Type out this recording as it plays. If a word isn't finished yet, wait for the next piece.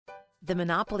The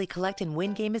Monopoly Collect and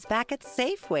Win game is back at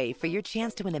Safeway for your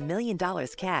chance to win $1 million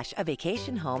cash, a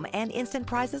vacation home, and instant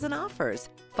prizes and offers.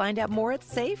 Find out more at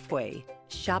Safeway.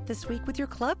 Shop this week with your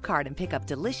club card and pick up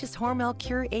delicious Hormel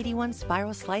Cure 81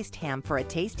 spiral sliced ham for a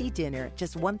tasty dinner,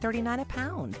 just $1.39 a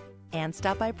pound. And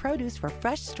stop by Produce for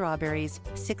fresh strawberries,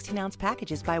 16-ounce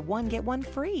packages buy one, get one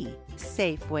free.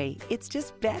 Safeway, it's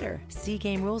just better. See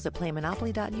game rules at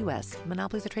playmonopoly.us.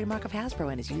 Monopoly is a trademark of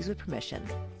Hasbro and is used with permission.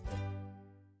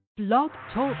 Blog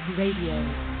Talk Radio.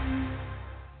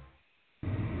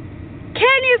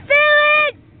 Can you feel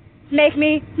it? Make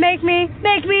me feel the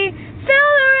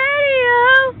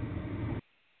radio.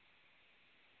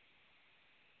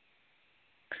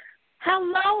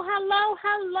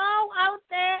 Hello out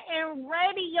there in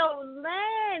Radio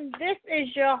Land. This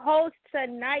is your host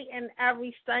tonight and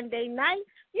every Sunday night.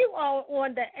 You are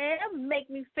on the air, Make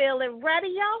Me Feel It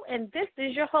Radio, and this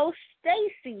is your host,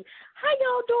 Stacy. How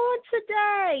y'all doing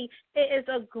today? It is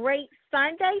a great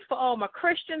Sunday for all my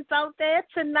Christians out there.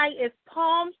 Tonight is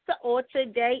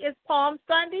today is Palm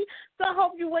Sunday, so I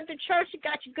hope you went to church, you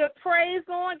got your good praise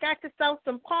on, got yourself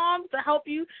some palms to help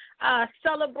you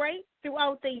celebrate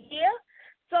throughout the year.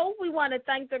 So we want to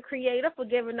thank the Creator for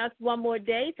giving us one more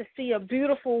day to see a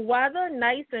beautiful weather,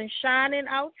 nice and shining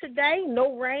out today.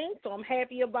 No rain, so I'm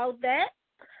happy about that.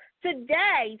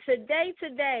 Today,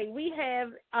 we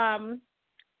have,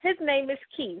 his name is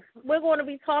Keith. We're going to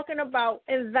be talking about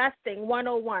investing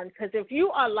 101, because if you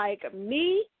are like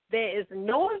me, there is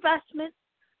no investment,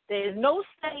 there is no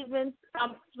savings.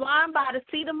 I'm flying by the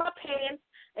seat of my pants.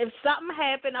 If something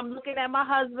happened, I'm looking at my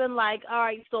husband like, all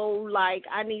right, so, like,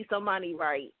 I need some money,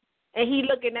 right? And he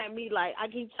looking at me like, I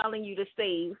keep telling you to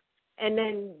save, and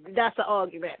then that's an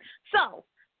argument. So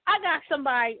I got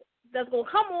somebody that's going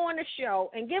to come on the show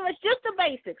and give us just the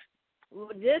basics.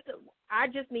 I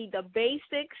just need the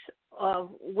basics of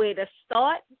where to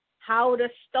start, how to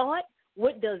start,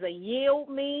 what does a yield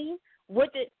mean,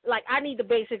 I need the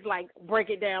basics, like, break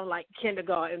it down like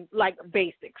kindergarten, like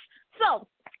basics. So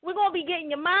we're going to be getting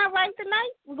your mind right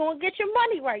tonight. We're going to get your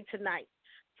money right tonight.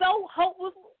 So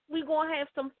hopefully we're going to have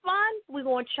some fun. We're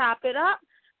going to chop it up.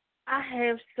 I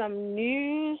have some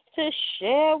news to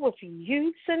share with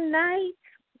you tonight.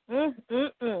 It's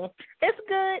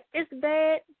good. It's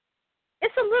bad.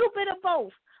 It's a little bit of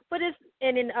both, but it's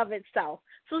in and of itself.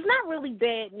 So it's not really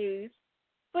bad news,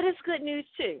 but it's good news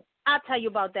too. I'll tell you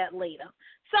about that later.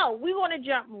 So we're going to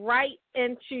jump right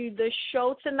into the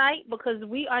show tonight because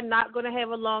we are not going to have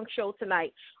a long show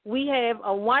tonight. We have a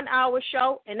 1-hour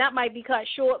show, and that might be cut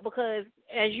short because,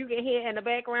 as you can hear in the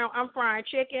background, I'm frying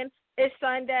chicken. It's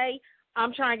Sunday.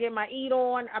 I'm trying to get my eat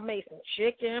on. I made some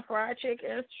chicken, fried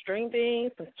chicken, string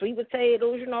beans, some sweet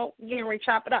potatoes, getting ready to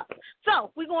chop it up.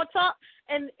 So we're going to talk,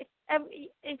 and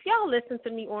if y'all listen to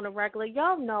me on a regular,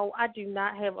 y'all know I do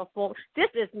not have a form. This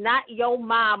is not your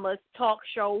mama's talk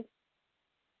show.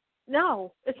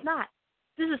 No, it's not.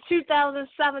 This is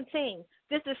 2017.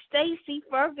 This is Stacy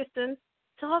Ferguson's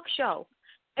talk show,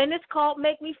 and it's called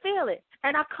Make Me Feel It.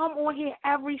 And I come on here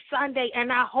every Sunday,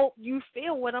 and I hope you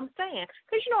feel what I'm saying.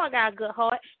 Because I got a good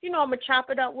heart. I'm going to chop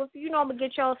it up with you. I'm going to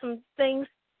get y'all some things,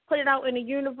 put it out in the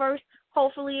universe.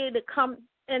 Hopefully it'll come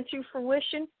into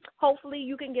fruition. Hopefully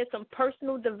you can get some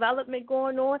personal development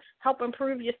going on, help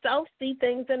improve yourself, see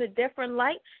things in a different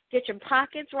light, get your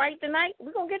pockets right tonight.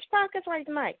 We're going to get your pockets right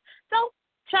tonight. So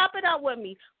chop it up with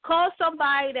me. Call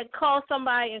somebody that calls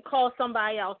somebody and call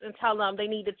somebody else and tell them they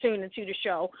need to tune into the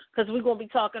show because we're going to be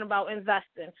talking about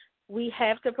investing. We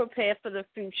have to prepare for the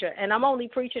future. And I'm only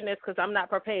preaching this because I'm not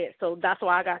prepared. So that's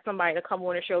why I got somebody to come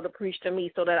on the show to preach to me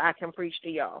so that I can preach to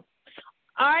y'all.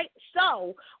 All right,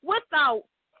 so without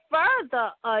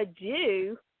further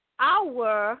ado,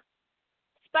 our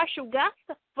special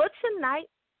guest for tonight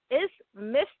is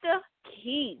Mr.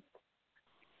 Keith.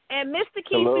 And Mr.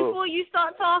 Keith, hello. Before you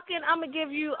start talking, I'm going to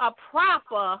give you a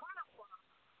proper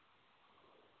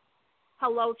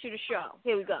hello to the show.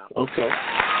 Here we go. Okay.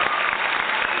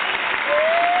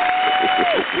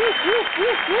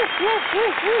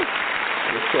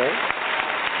 Okay.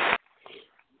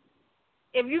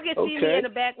 If you can see me in the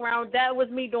background, that was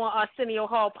me doing Arsenio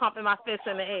Hall, pumping my fist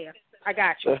in the air. I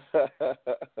got you.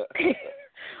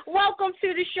 Welcome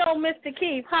to the show, Mr.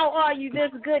 Keith. How are you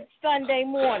this good Sunday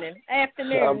morning,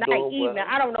 afternoon, night, evening? Well.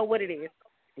 I don't know what it is.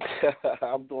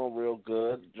 I'm doing real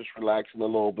good, just relaxing a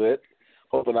little bit,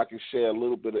 hoping I can share a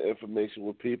little bit of information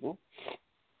with people.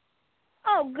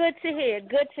 Oh, good to hear,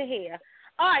 good to hear.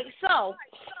 All right, so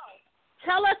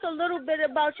tell us a little bit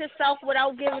about yourself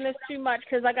without giving us too much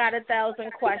because I got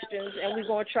 1,000 questions, and we're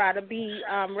going to try to be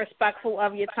respectful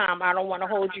of your time. I don't want to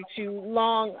hold you too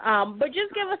long, but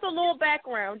just give us a little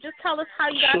background. Just tell us how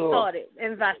you got started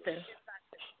investing.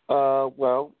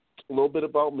 Well, a little bit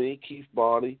about me, Keith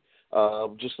Barney.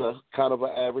 Just a kind of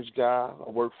an average guy. I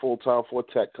work full time for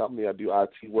a tech company. I do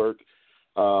IT work,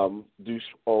 do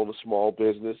own a small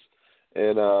business,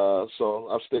 and so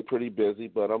I stay pretty busy.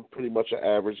 But I'm pretty much an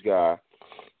average guy.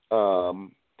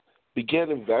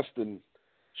 Began investing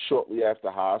shortly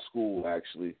after high school.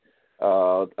 Actually,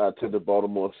 I attended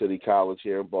Baltimore City College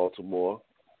here in Baltimore,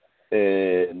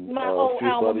 and my old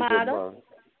alma mater.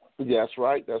 Yeah,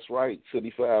 that's right.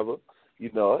 City forever. You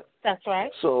know it. That's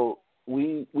right. So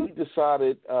we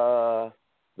decided that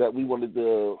we wanted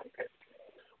to.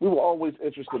 We were always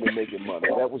interested in making money.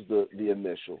 That was the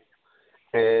initial.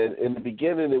 And in the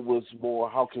beginning, it was more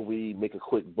how can we make a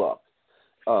quick buck.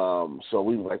 So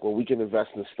we were like, well, we can invest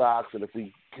in stocks, and if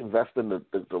we invest in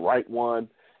the right one,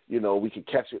 you know, we can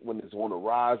catch it when it's on the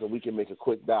rise, and we can make a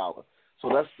quick dollar.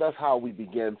 So that's how we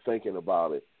began thinking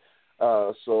about it.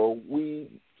 So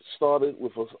we started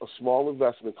with a small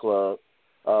investment club.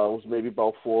 It was maybe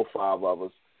about 4 or 5 of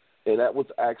us, and that was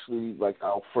actually like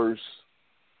our first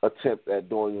attempt at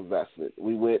doing investment.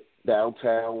 We went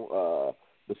downtown,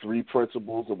 the 3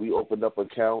 principals, and we opened up an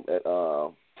account at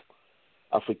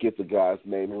I forget the guy's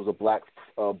name. It was a black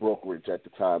brokerage at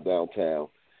the time downtown,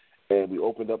 and we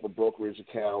opened up a brokerage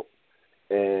account,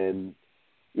 and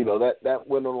you know that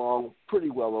went along pretty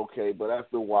well okay. But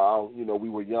after a while, you know, we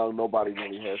were young. Nobody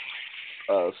really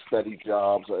has steady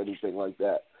jobs or anything like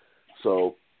that.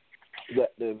 So the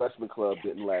investment club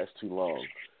didn't last too long.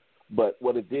 But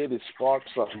what it did is spark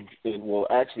something in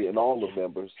all the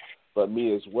members, but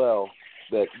me as well,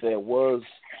 that there was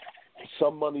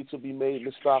some money to be made in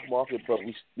the stock market, but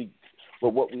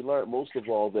what we learned most of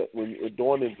all, that when you're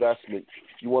doing investment,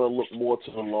 you want to look more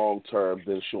to the long term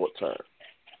than short term.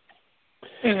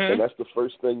 Mm-hmm. And that's the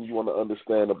first thing you want to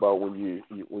understand about when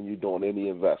you're doing any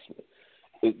investment.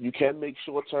 You can make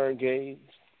short-term gains,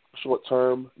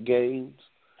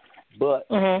 but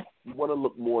you want to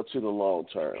look more to the long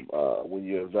term when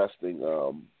you're investing.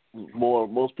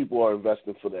 Most people are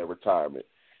investing for their retirement,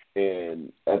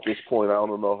 and at this point, I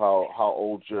don't know how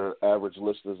old your average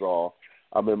listeners are.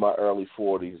 I'm in my early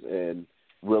 40s, and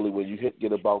really, when you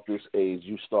get about this age,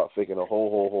 you start thinking a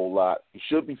whole lot. You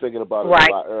should be thinking about it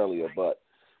a lot earlier, but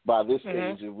by this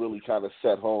age, it really kind of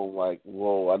set home like,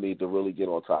 whoa, I need to really get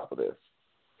on top of this.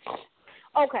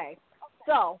 Okay,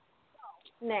 so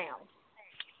now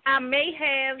I may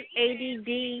have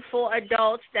ADD for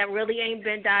adults that really ain't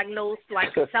been diagnosed,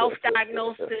 like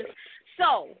self-diagnosis.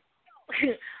 So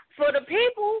for the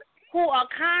people who are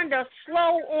kind of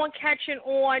slow on catching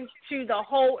on to the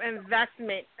whole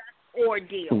investment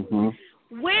ordeal,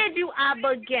 where do I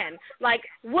begin? Like,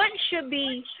 what should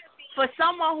be, for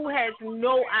someone who has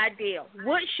no idea,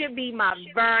 what should be my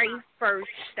very first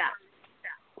step?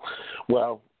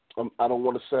 Well, I don't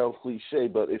want to sound cliche,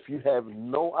 but if you have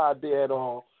no idea at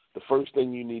all, the first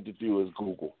thing you need to do is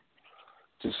Google.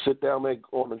 Just sit down there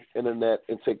on the internet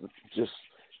and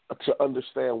to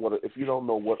understand if you don't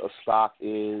know what a stock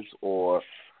is or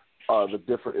the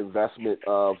different investment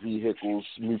vehicles,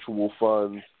 mutual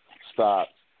funds, stocks,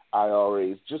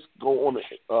 IRAs, just go on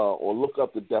or look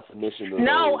up the definition of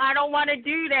No, those. I don't want to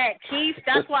do that, Keith.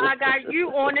 That's why I got you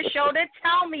on the show to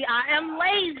tell me I am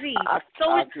lazy. I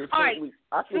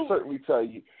can certainly tell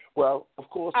you. Well, of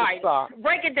course, a stock.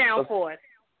 Break it down for us.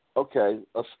 Okay,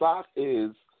 a stock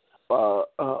is a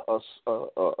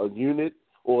unit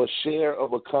or a share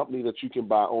of a company that you can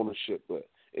buy ownership with.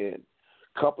 And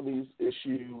companies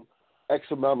issue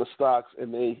X amount of stocks,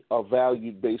 and they are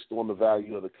valued based on the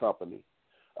value of the company.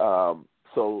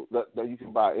 So that you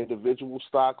can buy individual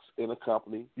stocks in a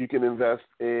company. You can invest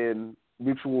in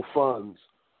mutual funds,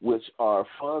 which are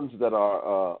funds that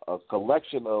are a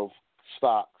collection of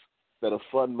stocks that a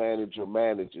fund manager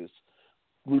manages.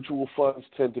 Mutual funds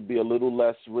tend to be a little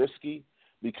less risky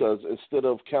because instead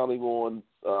of counting on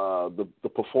the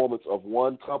performance of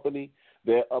one company,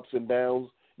 their ups and downs,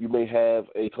 you may have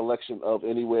a collection of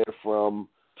anywhere from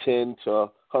 10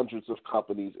 to hundreds of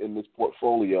companies in this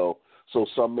portfolio. So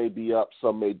some may be up,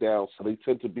 some may down. So they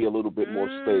tend to be a little bit more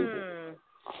stable.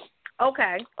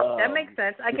 Okay, that makes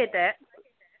sense. I get that.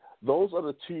 Those are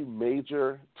the two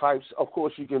major types. Of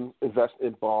course, you can invest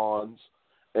in bonds,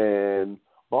 and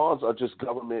bonds are just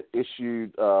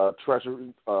government-issued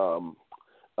treasury,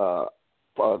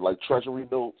 like treasury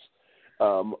notes.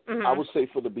 I would say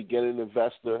for the beginning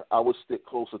investor, I would stick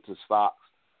closer to stocks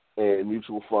and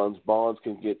mutual funds. Bonds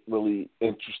can get really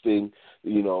interesting,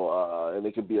 and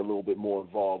they can be a little bit more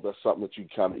involved. That's something that you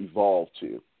kind of evolve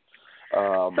to.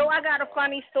 So I got a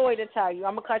funny story to tell you.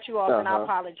 I'm going to cut you off, and I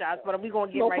apologize, but we're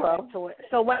going to get back to it.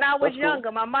 So when I was younger,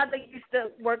 my mother used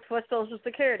to work for Social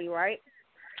Security, right?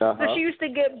 So she used to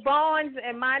get bonds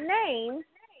in my name.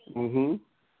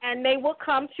 And they would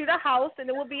come to the house, and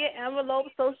it would be an envelope,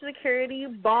 Social Security,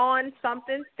 bond,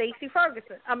 something, Stacey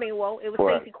Ferguson. It was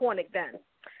Stacey Cornick then.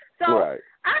 So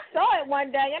I saw it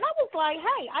one day, and I was like,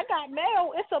 hey, I got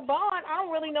mail. It's a bond. I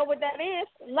don't really know what that is.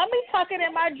 Let me tuck it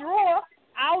in my drawer.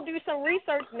 I'll do some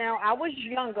research now. I was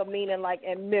younger, meaning like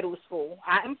in middle school.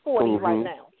 I am 40 right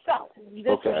now. So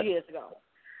this was years ago.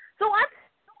 So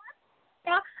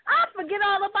I forget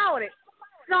all about it.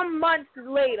 Some months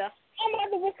later, my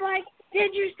mother was like,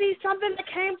 did you see something that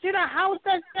came to the house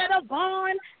that said a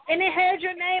bond and it had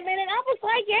your name in it? I was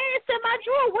like, yeah, it's in my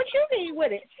drawer. What you need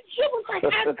with it? She was like,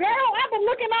 girl, I've been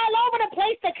looking all over the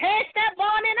place to cash that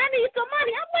bond and I need some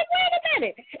money. I'm like, wait a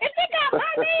minute. If it got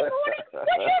my name on it,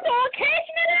 what you doing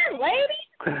cashing it in, lady?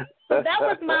 So that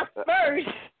was my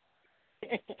first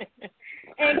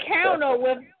encounter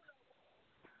with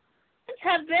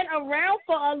have been around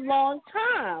for a long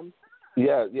time.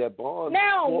 Yeah, bonds.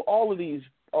 Now, well, all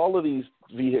of these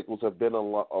vehicles have been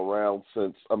around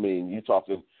since. You're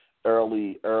talking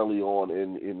early on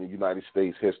in the United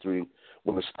States history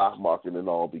when the stock market and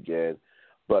all began.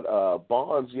 But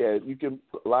bonds, you can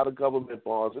a lot of government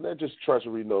bonds, and they're just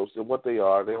treasury notes. And what they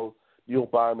are, you'll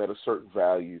buy them at a certain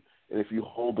value, and if you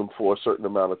hold them for a certain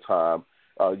amount of time,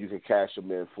 you can cash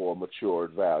them in for a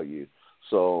matured value.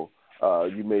 So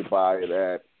you may buy it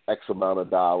at X amount of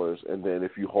dollars, and then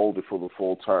if you hold it for the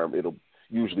full term, it'll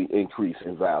usually increase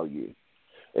in value.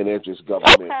 And they're just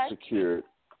government secured,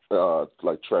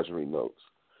 like treasury notes.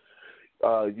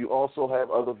 You also have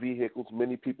other vehicles.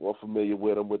 Many people are familiar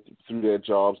with them through their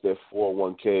jobs, their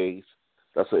 401ks.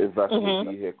 That's an investment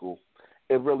vehicle.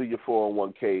 And really your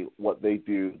 401k, what they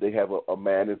do, they have a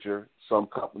manager. Some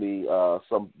company,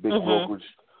 some big brokerage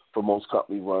for most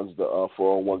companies runs the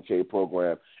 401k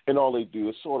program. And all they do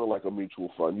is sort of like a mutual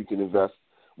fund. You can invest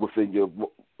within your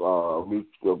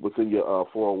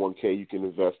 401k. You can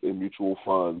invest in mutual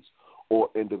funds or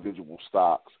individual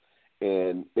stocks.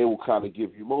 And they will kind of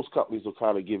give you, most companies will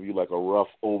kind of give you like a rough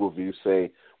overview,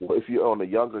 say, well, if you're on the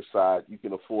younger side, you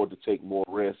can afford to take more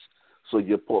risk, so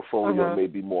your portfolio may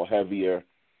be more heavy in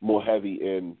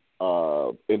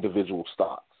individual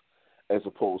stocks as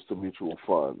opposed to mutual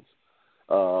funds.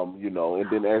 And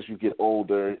then as you get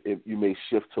older, you may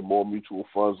shift to more mutual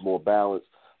funds, more balanced,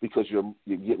 because you're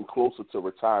getting closer to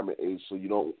retirement age, so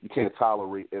you can't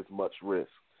tolerate as much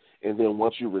risk. And then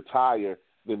once you retire,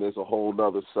 then there's a whole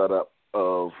other setup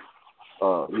of,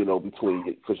 between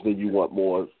it, because then you want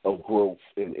more of growth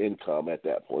in income at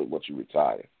that point once you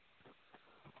retire.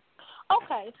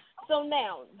 Okay, so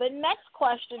now the next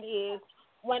question is,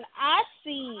 when I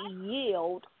see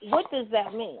yield, what does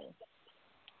that mean?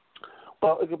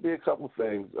 Well, it could be a couple of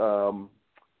things. The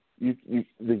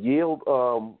yield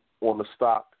on the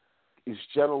stock is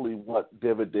generally what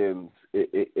dividends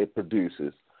it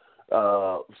produces.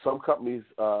 Some companies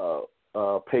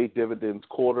pay dividends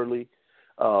quarterly.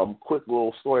 Quick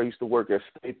little story: I used to work at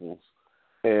Staples,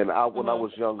 and when I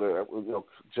was younger,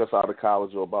 just out of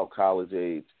college or about college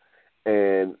age,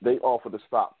 and they offered a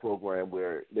stock program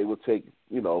where they would take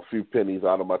a few pennies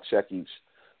out of my check each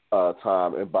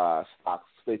time and buy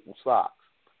Staples stocks.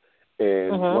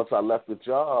 And once I left the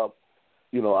job,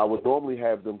 I would normally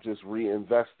have them just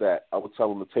reinvest that. I would tell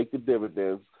them to take the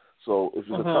dividends. So if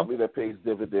it's a company that pays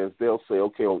dividends, they'll say,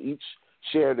 okay, on each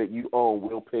share that you own,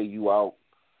 we'll pay you out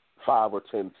 5 or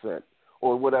 10 cents,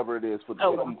 or whatever it is for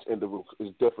each individual.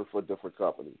 Is different for different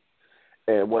companies.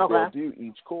 And what they'll do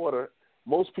each quarter,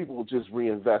 most people will just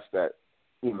reinvest that,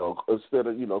 instead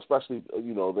of, especially,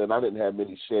 then I didn't have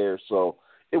many shares, so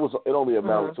it only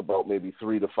amounted to about maybe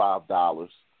 $3 to $5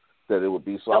 that it would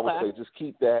be. So I would say just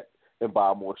keep that and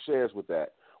buy more shares with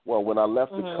that. Well, when I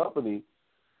left the company,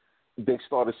 they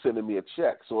started sending me a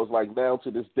check. So it's like now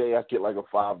to this day, I get like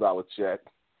a $5 check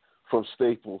from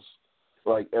Staples,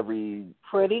 like every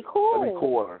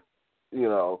quarter,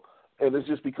 And it's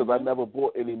just because I never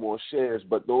bought any more shares.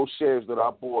 But those shares that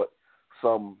I bought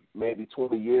some maybe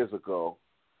 20 years ago,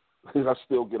 I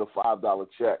still get a $5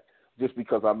 check just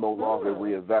because I'm no longer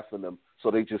reinvesting them.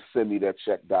 So they just send me that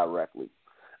check directly.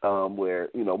 Where,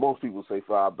 most people say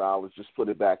 $5, just put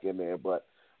it back in there. But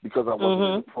because I wasn't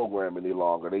in the program any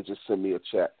longer, they just send me a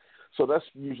check. So that's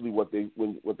usually what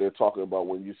they're talking about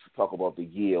when you talk about the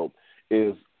yield.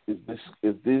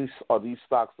 Are these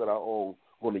stocks that I own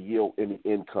going to yield any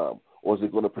income, or is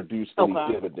it going to produce any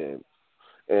dividends?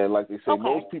 And like they say,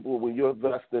 most people, when you're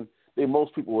investing,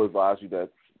 most people will advise you that,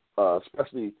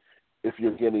 especially if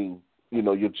you're getting,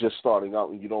 you're just starting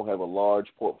out and you don't have a large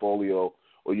portfolio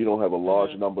or you don't have a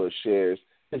large number of shares,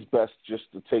 it's best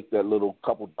just to take that little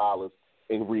couple dollars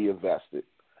and reinvest it,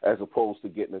 as opposed to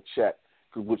getting a check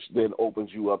which then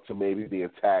opens you up to maybe being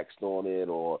taxed on it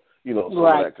or, you know, some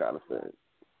Right. of that kind of thing.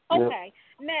 Okay.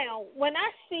 Now, when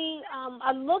I see,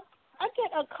 I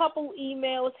get a couple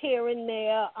emails here and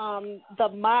there, the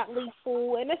Motley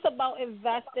Fool, and it's about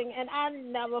investing, and I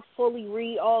never fully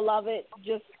read all of it.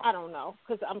 Just, I don't know,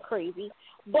 because I'm crazy.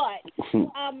 But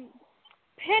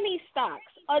penny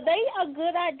stocks, are they a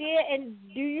good idea, and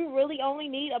do you really only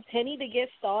need a penny to get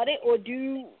started, or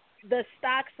do the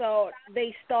stocks,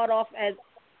 they start off at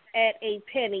a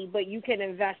penny, but you can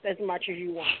invest as much as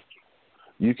you want?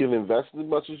 You can invest as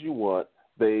much as you want.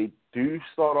 They do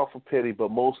start off a penny,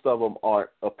 but most of them aren't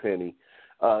a penny.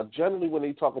 Generally, when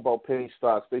they talk about penny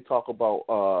stocks, they talk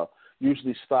about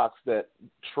usually stocks that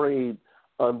trade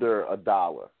under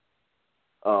 $1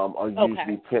 are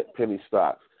usually penny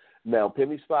stocks. Now,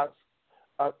 penny stocks,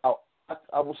 I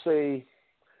will say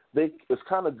it's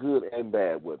kind of good and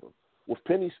bad with them. With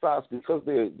penny stocks, because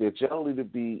they're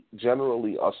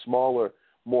generally are smaller,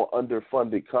 more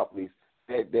underfunded companies,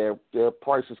 their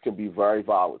prices can be very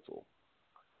volatile.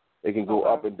 They can go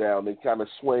up and down. They kind of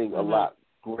swing a lot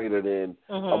greater than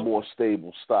a more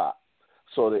stable stock.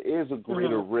 So there is a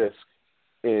greater risk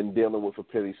in dealing with a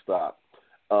penny stock.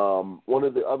 One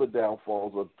of the other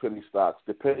downfalls of penny stocks,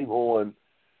 depending on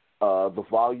the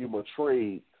volume of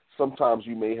trade, sometimes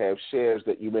you may have shares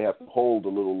that you may have to hold a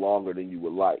little longer than you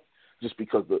would like, just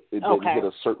because you get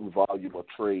a certain volume of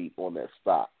trade on that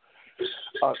stock.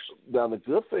 Now, the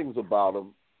good things about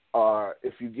them are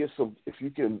if you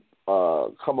can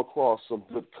come across some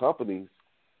good companies,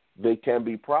 they can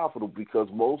be profitable because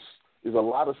there's a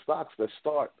lot of stocks that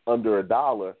start under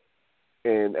 $1,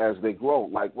 and as they grow,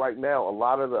 like right now,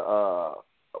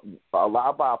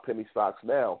 I buy penny stocks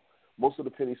now. Most of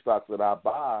the penny stocks that I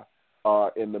buy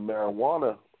are in the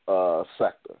marijuana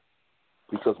sector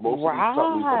because most of these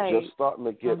companies are just starting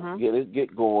to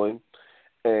get going,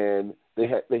 and they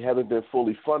haven't been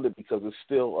fully funded because there's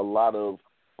still a lot of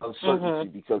uncertainty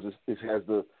because it has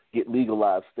to get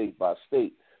legalized state by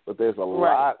state. But there's a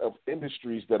lot of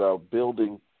industries that are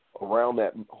building around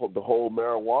the whole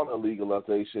marijuana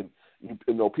legalization.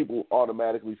 You know, people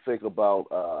automatically think about,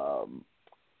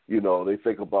 you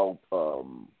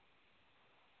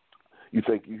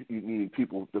think you need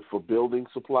people for building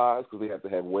supplies because they have to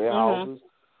have warehouses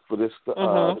for this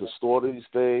to store these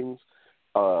things.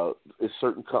 There's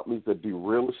certain companies that do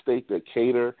real estate that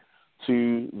cater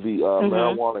to the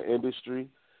marijuana industry.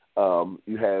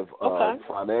 You have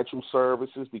financial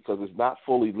services because it's not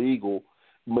fully legal.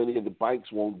 Many of the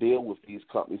banks won't deal with these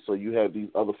companies, so you have these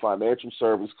other financial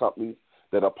service companies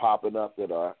that are popping up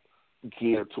that are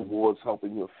geared towards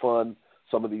helping you fund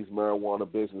some of these marijuana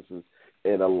businesses.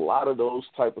 And a lot of those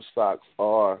type of stocks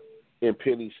are in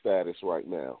penny status right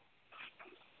now.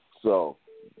 So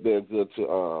they're good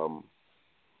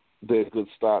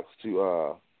stocks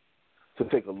to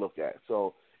take a look at.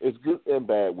 So it's good and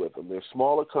bad with them. They're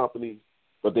smaller companies,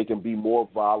 but they can be more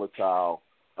volatile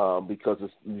because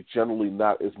it's generally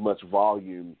not as much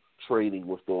volume trading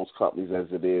with those companies as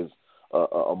it is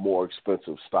a more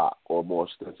expensive stock or a more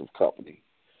expensive company.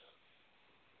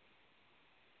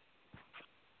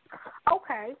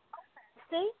 Okay.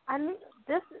 See,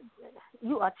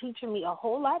 you are teaching me a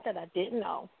whole lot that I didn't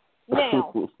know.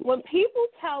 Now, when people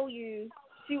tell you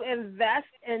to invest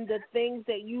in the things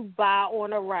that you buy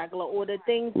on a regular or the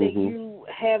things that you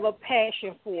have a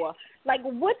passion for, like,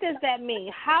 what does that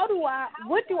mean?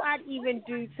 What do I even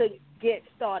do to get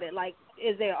started? Like,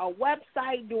 is there a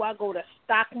website? Do I go to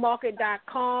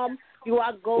stockmarket.com? Do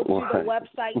I go to the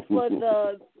website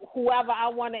for whoever I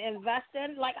want to invest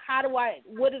in? Like,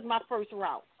 what is my first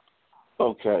route?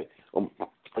 Okay.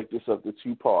 Break this up to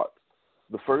two parts.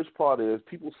 The first part is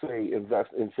people say invest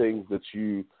in things that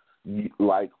you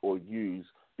like or use,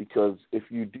 because if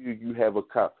you do,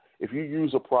 if you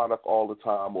use a product all the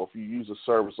time or if you use a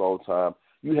service all the time,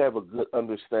 you have a good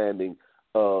understanding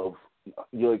of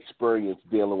your experience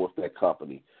dealing with that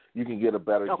company. You can get a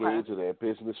better gauge of their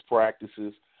business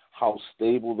practices, how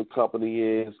stable the company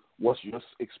is, what's your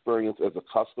experience as a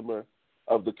customer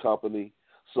of the company.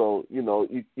 So,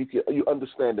 you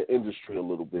understand the industry a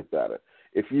little bit better.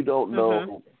 If you don't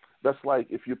know, that's like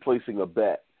if you're placing a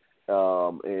bet,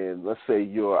 and let's say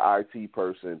you're an IT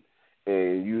person,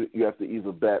 and you have to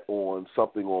either bet on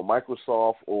something on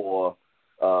Microsoft or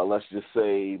let's just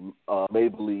say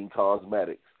Maybelline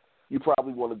Cosmetics. You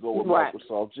probably want to go with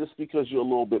Microsoft just because you're a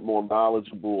little bit more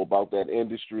knowledgeable about that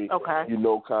industry. Okay. You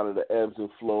know kind of the ebbs and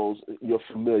flows. You're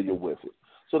familiar with it.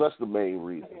 So that's the main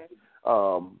reason.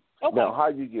 Now, how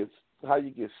you get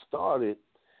started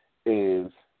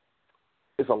is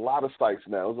it's a lot of sites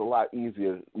now. It's a lot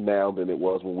easier now than it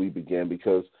was when we began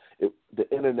because the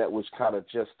internet was kind of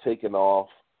just taking off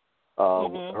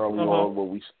early on when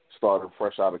we started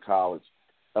fresh out of college,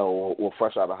 or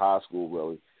fresh out of high school,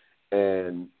 really.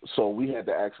 And so we had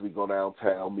to actually go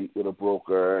downtown, meet with a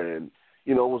broker, and,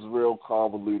 it was a real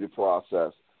convoluted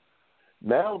process.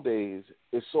 Nowadays,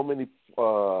 there's so many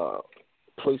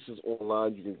places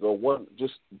online you can go.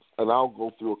 And I'll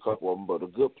go through a couple of them, but a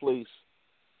good place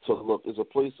to look is a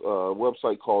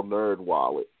website called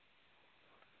NerdWallet.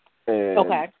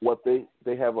 And what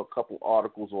they have a couple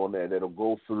articles on there that'll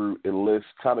go through and list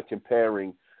kind of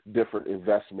comparing different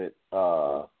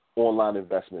online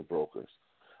investment brokers.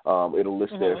 It'll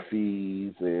list their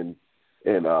fees and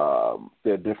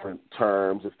their different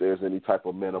terms, if there's any type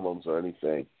of minimums or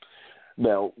anything.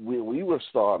 Now, when we were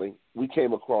starting, we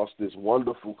came across this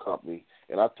wonderful company,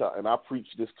 and I preach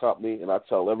this company, and I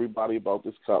tell everybody about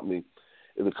this company.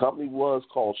 And the company was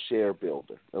called Share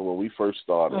Builder, and when we first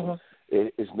started,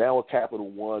 it's now a Capital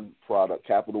One product.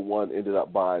 Capital One ended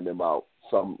up buying them out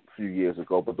some few years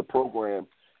ago, but the program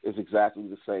is exactly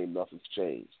the same. Nothing's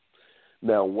changed.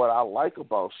 Now, what I like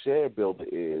about Share Builder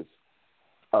is,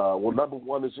 number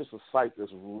one, is just a site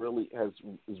that's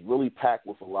is really packed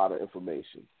with a lot of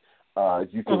information.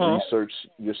 You can research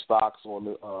your stocks on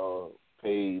the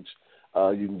page.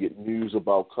 You can get news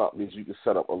about companies. You can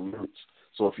set up alerts.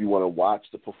 So if you want to watch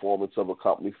the performance of a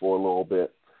company for a little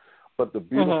bit. But the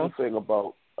beautiful thing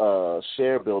about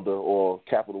Share Builder, or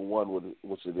Capital One,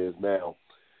 which it is now,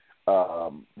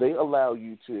 they allow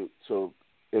you to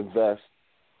invest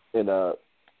in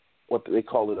what they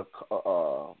call it,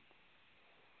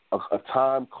 a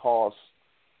time cost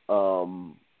manner.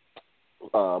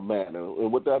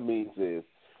 And what that means is,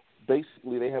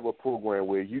 basically, they have a program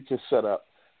where you can set up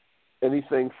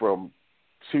anything from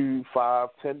 $2, $5,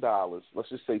 $10. Let's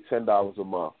just say $10 a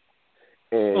month,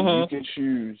 and you can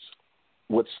choose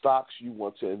what stocks you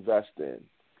want to invest in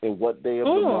and what day of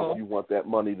the month you want that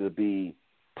money to be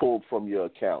pulled from your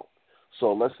account.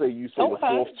 So let's say you say the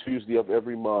fourth Tuesday of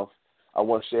every month, I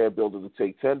want Share Builder to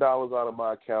take $10 out of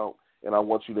my account, and I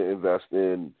want you to invest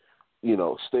in,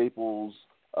 Staples,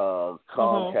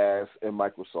 Comcast, and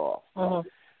Microsoft.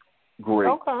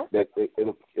 Great. That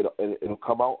it'll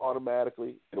come out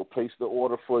automatically. It'll place the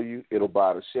order for you. It'll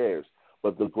buy the shares.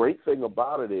 But the great thing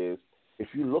about it is, if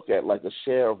you look at like a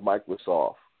share of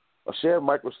Microsoft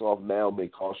now may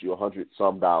cost you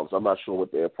 $100-some. I'm not sure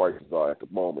what their prices are at the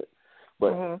moment,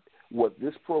 but what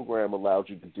this program allows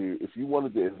you to do, if you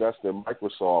wanted to invest in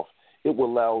Microsoft, it will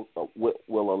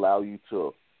allow you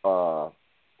to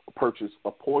purchase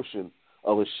a portion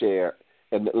of a share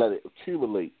and let it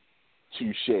accumulate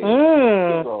to shares.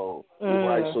 So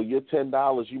your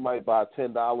 $10, you might buy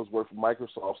 $10 worth of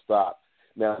Microsoft stock.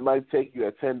 Now, it might take you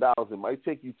at $10. It might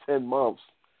take you 10 months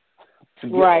to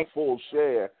get a full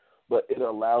share, but it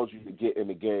allows you to get in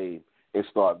the game and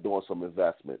start doing some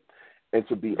investment. And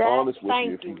to be honest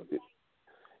with you,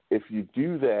 if you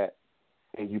do that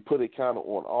and you put it kind of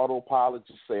on autopilot,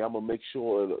 just say, I'm going to make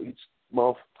sure each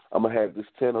month I'm going to have this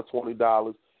 $10 or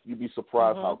 $20, you'd be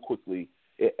surprised how quickly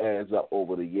it adds up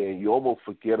over the year. And you almost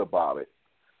forget about it.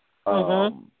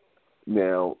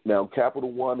 Now,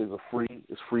 Capital One is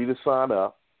it's free to sign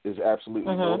up. There's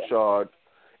absolutely no charge.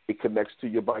 It connects to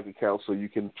your bank account so you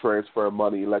can transfer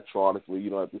money electronically. You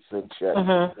don't have to send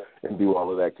checks and do all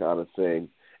of that kind of thing.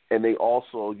 And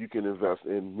you can invest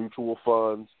in mutual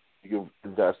funds. You can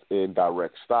invest in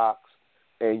direct stocks.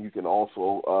 And you can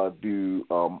also do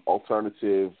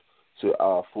alternative to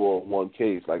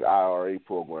 401ks, like IRA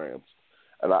programs.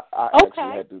 And I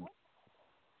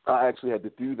actually had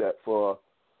to do that for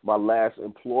my last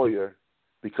employer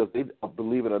because they,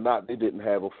 believe it or not, they didn't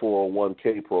have a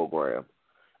 401k program.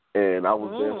 And I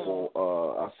was there for,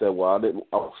 I said, well,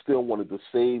 I still wanted to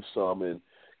save some and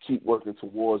keep working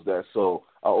towards that. So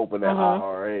I opened that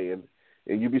IRA,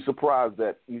 and you'd be surprised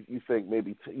that you think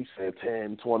maybe you said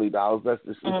 $10, $20.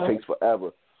 It takes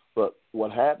forever. But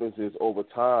what happens is over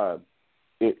time,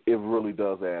 it really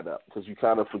does add up because you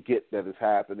kind of forget that it's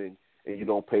happening and you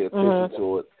don't pay attention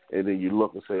to it. And then you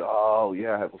look and say, oh,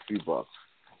 yeah, I have a few bucks.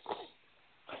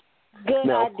 Good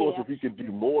now, idea. Of course, if you can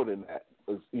do more than that,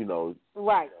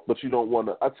 but you don't want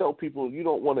to, I tell people you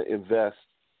don't want to invest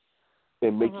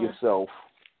and make yourself,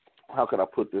 how can I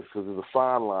put this, because there's a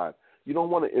fine line. You don't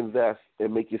want to invest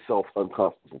and make yourself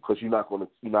uncomfortable because you're not going to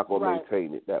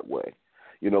maintain it that way.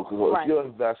 Because if you're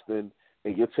investing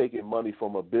and you're taking money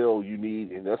from a bill you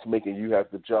need and that's making you have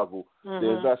to juggle, the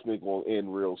investment going to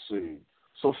end real soon.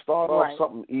 So start off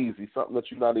something easy, something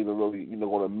that you're not even really,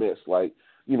 going to miss. Like,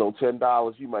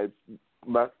 $10, you might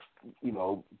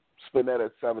spend that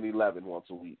at 7-Eleven once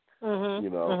a week,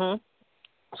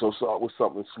 So start with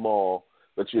something small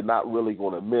that you're not really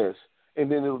going to miss,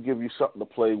 and then it'll give you something to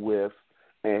play with,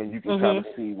 and you can kind of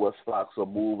see what stocks are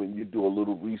moving. You do a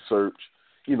little research,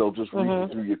 just reading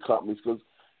through your companies, because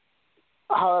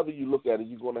however you look at it,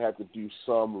 you're going to have to do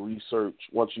some research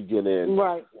once you get in,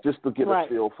 just to get a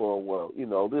feel for,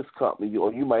 this company,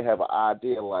 or you might have an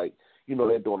idea like,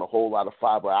 they're doing a whole lot of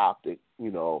fiber optic,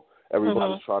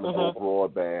 everybody's trying to go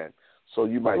broadband. So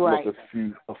you might look at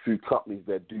a few companies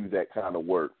that do that kind of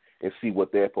work and see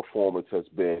what their performance has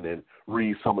been, and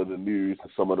read some of the news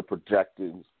and some of the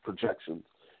projections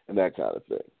and that kind of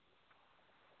thing.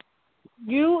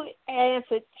 You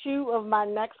answered two of my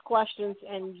next questions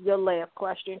and your last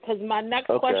question, because my next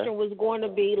question was going to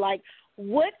be like,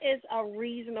 what is a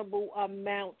reasonable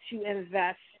amount to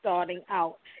invest starting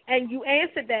out? And you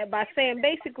answered that by saying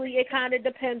basically it kind of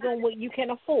depends on what you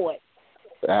can afford.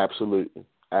 Absolutely.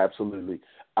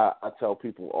 I tell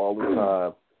people all the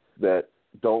time that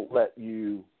don't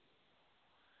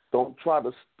try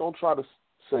to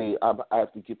say I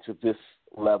have to get to this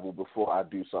level before I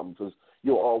do something, because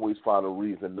you'll always find a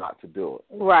reason not to do it.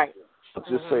 Right. So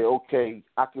just say, okay,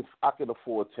 I can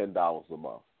afford $10 a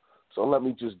month, so let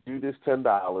me just do this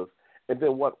 $10. And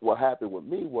then what happened with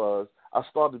me was I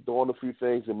started doing a few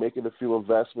things and making a few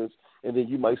investments, and then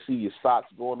you might see your stocks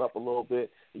going up a little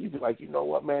bit, and you'd be like, you know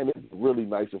what, man, it'd be really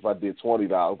nice if I did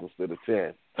 $20 instead of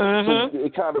 $10. So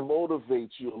it kind of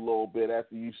motivates you a little bit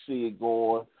after you see it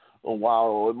going a while,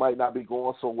 or it might not be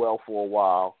going so well for a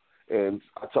while. And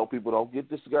I tell people, don't get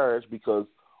discouraged, because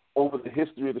over the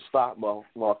history of the stock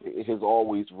market, it has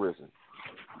always risen.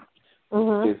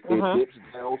 It dips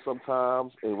down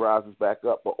sometimes and rises back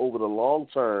up, but over the long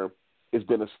term, it's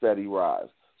been a steady rise.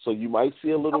 So you might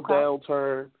see a little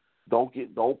downturn.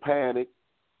 Don't panic.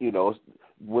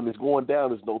 When it's going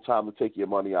down, there's no time to take your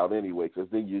money out anyway, because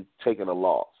then you're taking a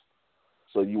loss.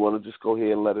 So you want to just go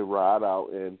ahead and let it ride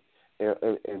out and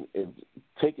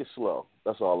take it slow.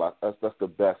 That's all. That's the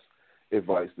best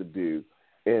advice to do.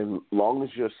 And long as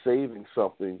you're saving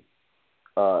something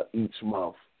each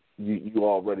month, you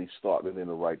already started in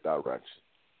the right direction.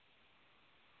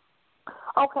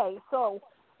 Okay, so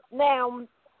now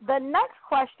the next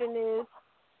question is,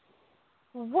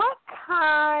 what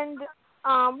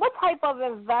type of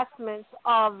investments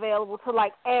are available to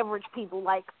like average people?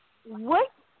 Like, what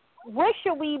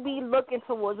should we be looking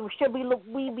towards? Should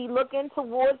we be looking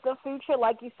towards the future,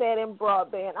 like you said, in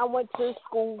broadband? I went to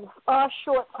school a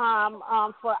short time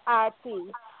for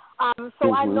IT,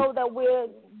 so I know that we're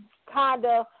kind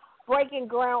of breaking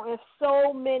ground in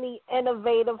so many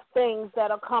innovative things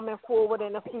that are coming forward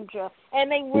in the future,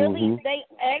 and they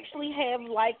actually have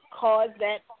like cars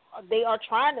that they are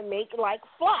trying to make like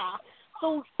fly.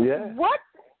 So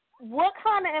what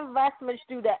kind of investments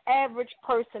do the average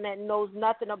person that knows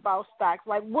nothing about stocks,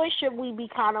 like what should we be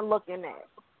kind of looking at?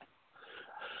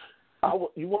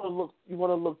 You want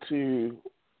to look to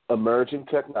emerging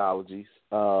technologies.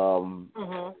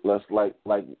 Let's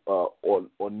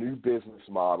or new business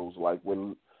models, like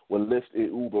when Lyft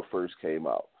and Uber first came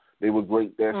out. They were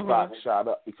great. Their stock shot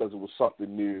up because it was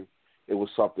something new, it was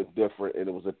something different, and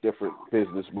it was a different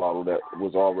business model that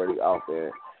was already out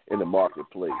there in the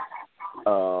marketplace.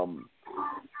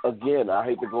 Again, I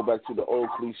hate to go back to the old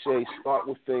cliche. Start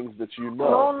with things that you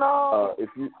know. If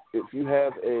you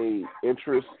have a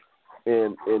interest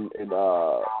in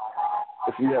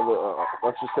if you have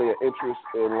let's just say an interest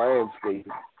in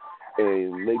landscaping,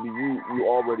 and maybe you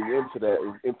already into that,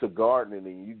 into gardening,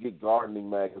 and you get gardening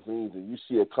magazines, and you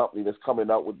see a company that's coming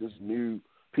out with this new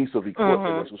piece of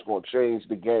equipment that's just going to change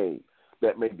the game,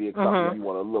 that may be a company you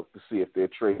want to look to see if they're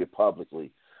traded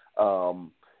publicly.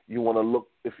 You want to look,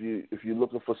 if you're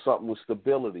looking for something with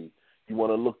stability, you want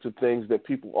to look to things that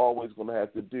people are always going to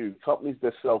have to do. Companies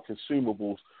that sell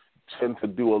consumables tend to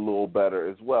do a little better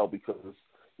as well, because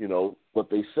what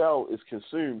they sell is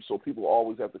consumed, so people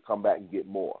always have to come back and get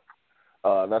more.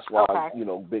 That's why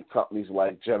big companies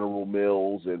like General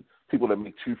Mills and people that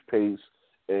make toothpaste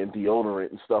and deodorant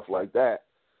and stuff like that,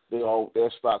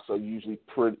 their stocks are usually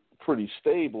pretty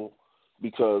stable,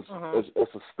 because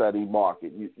it's a steady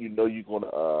market. You know you're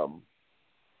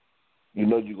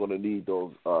gonna need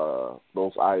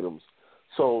those items.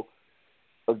 So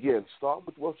again, start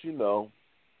with what you know.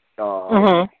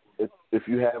 If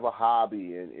you have a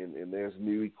hobby and there's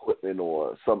new equipment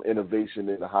or some innovation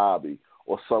in the hobby,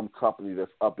 or some company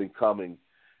that's up and coming,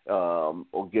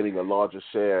 or getting a larger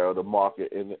share of the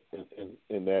market in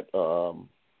that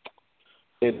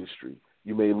industry,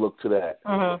 you may look to that.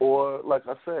 Or, like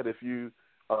I said, if you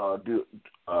do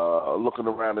looking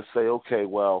around and say, okay,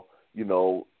 well,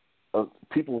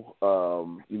 people,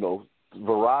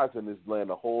 Verizon is laying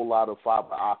a whole lot of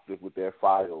fiber optic with their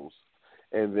Fios,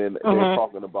 and then they're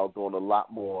talking about doing a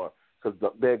lot more because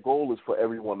their goal is for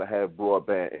everyone to have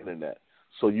broadband internet.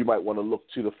 So you might want to look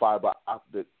to the fiber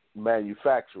optic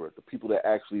manufacturer, the people that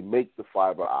actually make the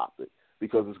fiber optic,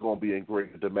 because it's going to be in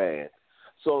greater demand.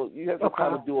 So you have to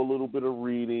kind of do a little bit of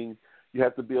reading. You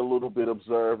have to be a little bit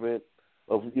observant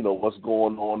of, what's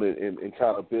going on in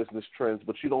kind of business trends,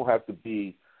 but you don't have to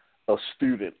be a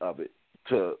student of it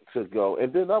to go.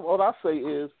 And then what I say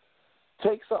is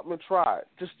take something and try it.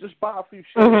 Just buy a few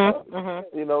shares.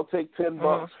 Take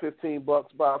 $10,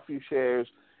 $15, buy a few shares,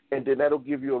 and then that'll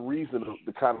give you a reason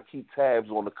to kind of keep tabs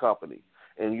on the company.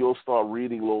 And you'll start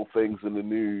reading little things in the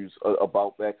news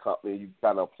about that company. You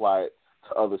kind of apply it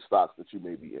to other stocks that you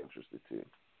may be interested in.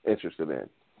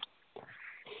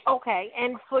 Okay,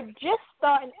 and for just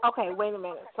starting, wait a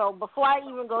minute. So before I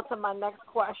even go to my next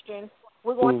question,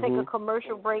 we're going to take a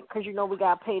commercial break because we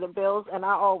got to pay the bills, and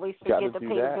I always forget to pay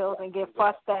the bills and get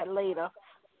fussed at later.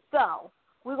 So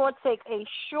we're going to take a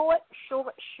short,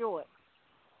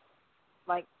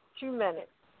 like 2 minutes.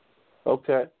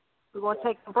 Okay. We're going to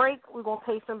take a break. We're going to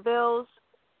pay some bills,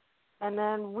 and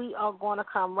then we are going to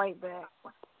come right back.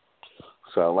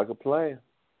 Sound like a plan.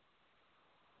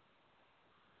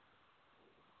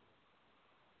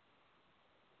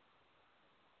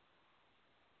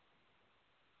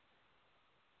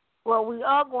 Well, we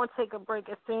are going to take a break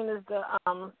as soon as the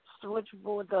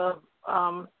switchboard, the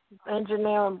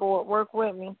engineering board work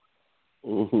with me.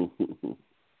 Because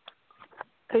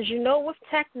with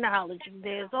technology,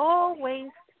 there's always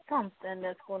something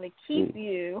that's going to keep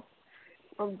you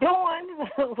from doing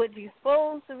what you're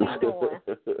supposed to be doing.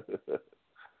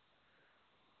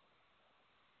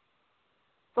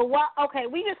 So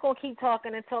we just going to keep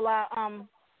talking until I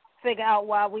figure out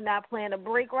why we're not playing a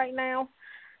break right now.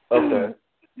 Okay.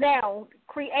 Now,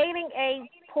 creating a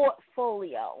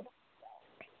portfolio,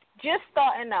 just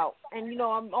starting out, and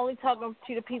I'm only talking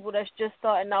to the people that's just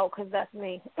starting out because that's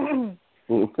me.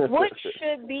 What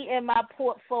should be in my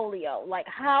portfolio? Like,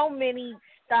 how many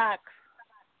stocks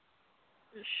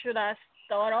should I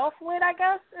start off with, I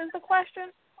guess, is the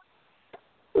question.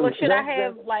 Or should I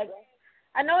have,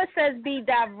 I know it says be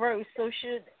diverse, so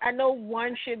I know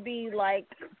one should be,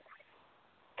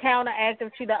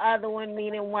 counteractive to the other one,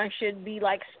 meaning one should be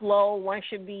slow, one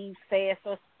should be fast,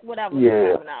 or whatever the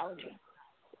terminology.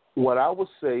 What I would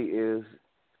say is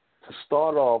to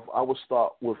start off, I would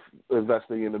start with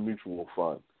investing in a mutual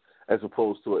fund as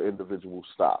opposed to an individual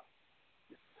stock.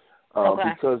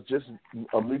 Because just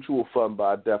a mutual fund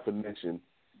by definition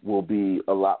will be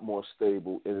a lot more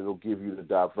stable and it'll give you the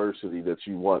diversity that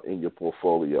you want in your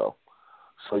portfolio.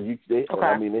 So they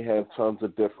have tons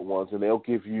of different ones, and they'll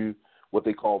give you what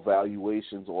they call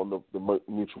valuations on the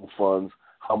mutual funds,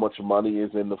 how much money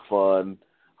is in the fund,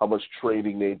 how much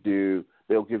trading they do.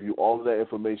 They'll give you all of that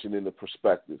information in the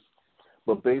prospectus.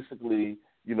 But basically,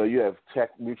 you have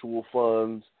tech mutual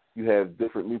funds, you have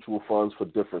different mutual funds for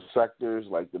different sectors,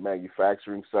 like the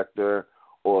manufacturing sector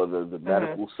or the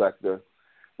medical sector.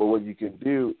 But what you can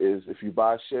do is if you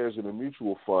buy shares in a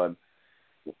mutual fund,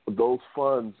 those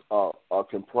funds are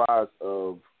comprised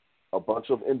of a bunch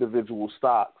of individual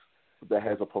stocks that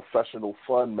has a professional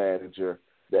fund manager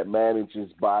that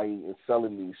manages buying and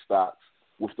selling these stocks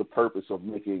with the purpose of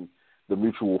making the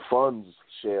mutual funds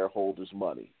shareholders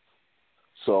money.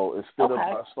 So instead of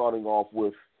starting off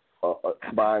with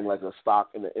buying a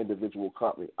stock in an individual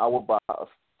company, I would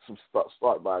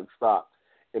start buying stock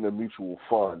in a mutual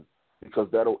fund because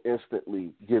that'll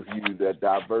instantly give you that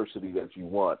diversity that you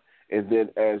want. And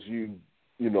then as you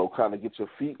kind of get your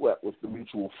feet wet with the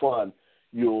mutual fund,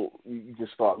 you can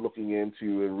start looking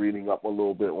into and reading up a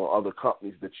little bit on other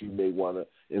companies that you may want to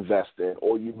invest in,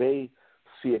 or you may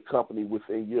see a company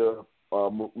within your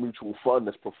mutual fund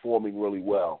that's performing really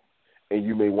well, and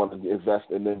you may want to invest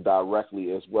in them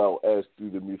directly as well as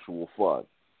through the mutual fund.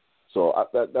 So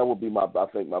that would be my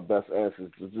best answer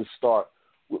is to just start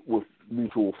with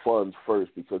mutual funds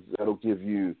first because that'll give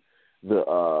you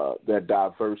that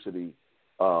diversity,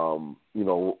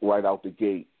 right out the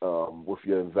gate with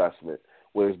your investment.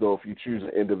 Whereas though if you choose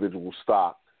an individual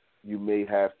stock, you may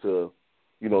have to,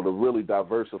 to really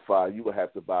diversify, you would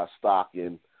have to buy stock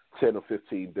in 10 or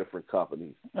 15 different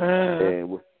companies. And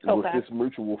with this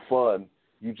mutual fund,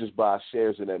 you just buy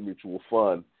shares in that mutual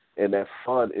fund, and that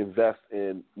fund invests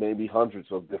in maybe hundreds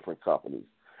of different companies.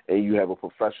 And you have a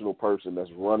professional person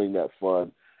that's running that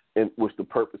fund with the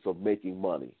purpose of making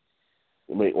money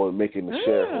or making the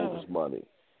shareholders money.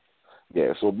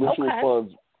 Yeah, so mutual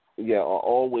funds, are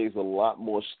always a lot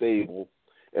more stable,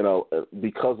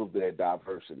 because of their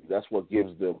diversity. That's what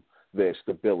gives them their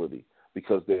stability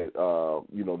because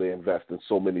they invest in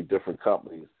so many different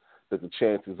companies that the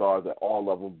chances are that all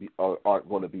of them aren't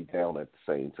going to be down at the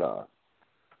same time.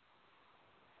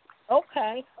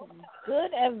 Okay,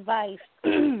 good advice.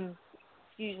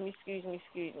 Excuse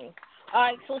me. All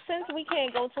right, so since we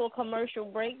can't go to a commercial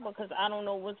break because I don't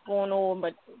know what's going on,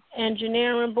 but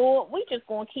engineering board, we just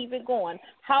going to keep it going.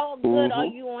 How good are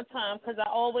you on time? Because I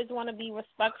always want to be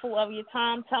respectful of your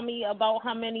time. Tell me about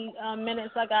how many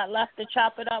minutes I got left to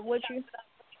chop it up with you.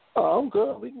 I'm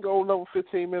good. We can go another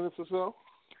 15 minutes or so.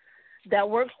 That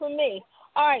works for me.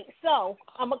 All right, so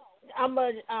I'm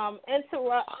gonna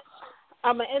interrupt.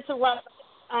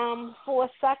 For a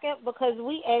second because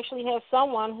we actually have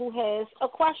someone who has a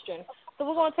question. So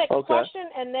we're going to take a question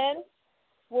and then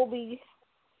we'll be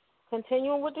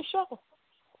continuing with the show.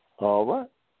 All right.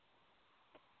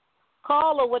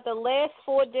 Caller with the last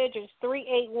four digits,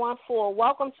 3814.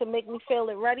 Welcome to Make Me Feel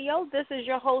It Radio. This is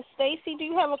your host, Stacy. Do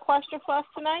you have a question for us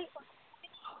tonight?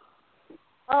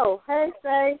 Oh, hey,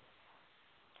 Stacy.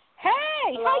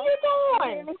 Hey, hello? How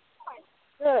you doing?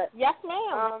 Good. Yes,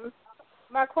 ma'am.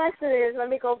 My question is, let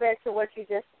me go back to what you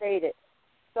just stated.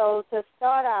 So to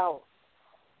start out,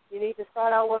 you need to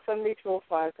start out with a mutual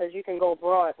fund because you can go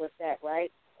broad with that,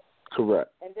 right?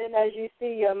 Correct. And then as you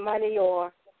see your money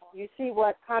or you see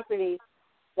what company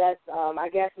that's, I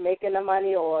guess, making the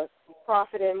money or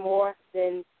profiting more,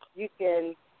 then you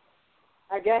can,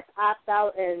 I guess, opt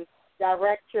out and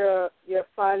direct your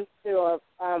funds to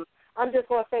I'm just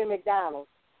going to say McDonald's.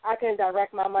 I can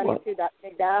direct my money to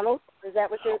McDonald's. Is that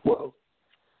what you're saying? Well,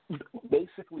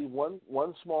 basically, one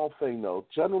small thing, though.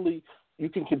 Generally, you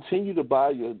can continue to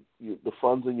buy the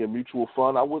funds in your mutual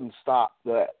fund. I wouldn't stop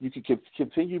that. You can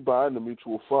continue buying the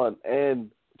mutual fund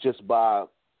and just buy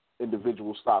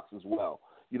individual stocks as well.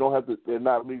 You don't have to. They're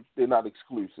not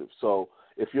exclusive. So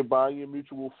if you're buying your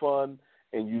mutual fund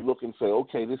and you look and say,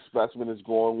 okay, this investment is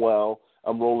going well,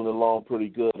 I'm rolling along pretty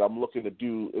good, I'm looking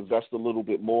to invest a little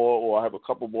bit more, or I have a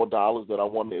couple more dollars that I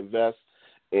want to invest,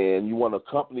 and you want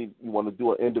to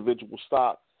do an individual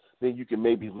stock, then you can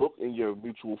maybe look in your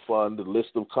mutual fund, the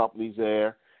list of companies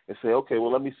there, and say, okay,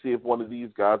 well, let me see if one of these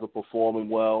guys are performing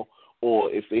well,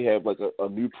 or if they have like a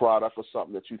new product or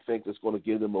something that you think is going to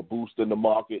give them a boost in the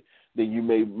market, then you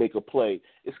may make a play.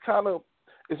 It's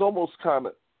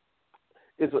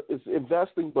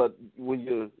investing, but when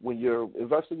you're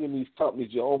investing in these companies,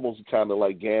 you're almost kind of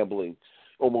like gambling,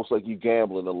 almost like you're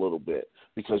gambling a little bit,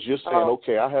 because you're saying,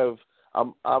 okay,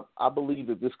 I believe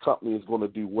that this company is going to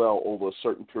do well over a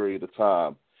certain period of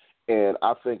time, and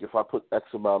I think if I put X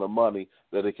amount of money,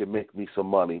 that it can make me some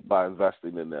money by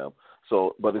investing in them.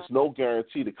 So, but it's no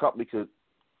guarantee the company could,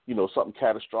 something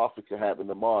catastrophic could happen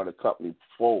tomorrow and the company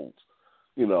folds,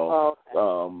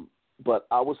 But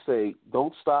I would say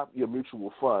don't stop your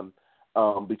mutual fund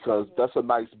because that's a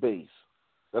nice base.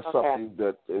 That's something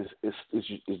that is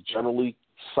generally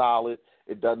solid.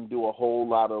 It doesn't do a whole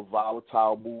lot of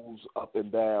volatile moves up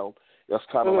and down. That's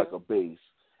kind of like a base.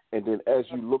 And then as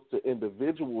you look to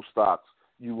individual stocks,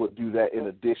 you would do that in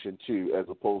addition to, as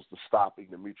opposed to stopping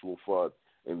the mutual fund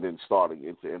and then starting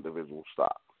into individual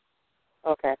stocks.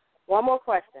 Okay. One more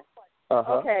question.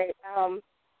 Okay.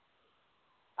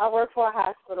 I work for a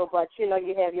hospital, but you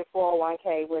have your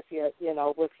 401k with your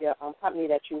company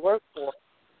that you work for.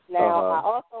 Now, I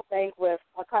also bank with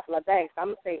a couple of banks. I'm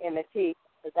gonna say M&T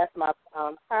because that's my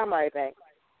primary bank.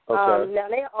 Okay. Now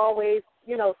they always,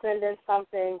 send in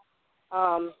something.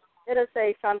 It'll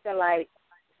say something like,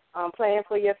 "Plan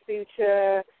for your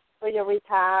future, for your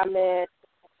retirement."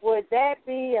 Would that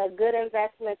be a good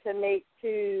investment to make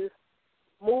to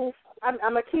move?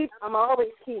 I'm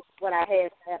always keep what I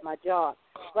have at my job,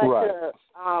 but to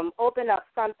open up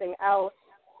something else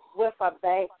with a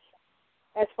bank,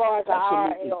 as far as an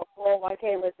IRA or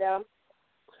 401k with them,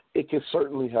 it can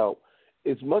certainly help.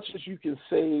 As much as you can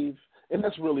save, and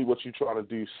that's really what you're trying to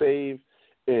do, save.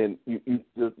 And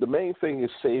the main thing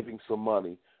is saving some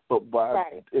money, but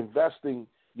by investing,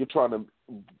 you're trying to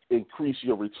increase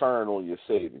your return on your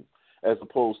savings, as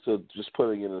opposed to just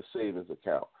putting it in a savings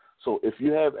account. So if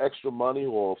you have extra money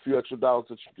or a few extra dollars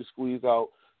that you can squeeze out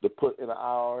to put in an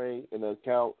IRA in an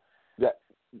account,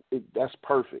 that's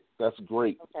perfect. That's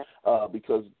great,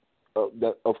 because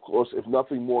that, of course, if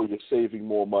nothing more, you're saving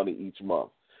more money each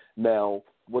month. Now,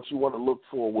 what you want to look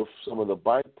for with some of the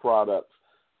bank products,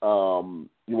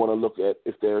 you want to look at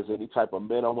if there's any type of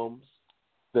minimums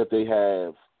that they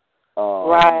have,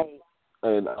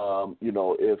 and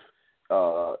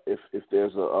if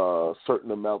there's a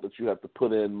certain amount that you have to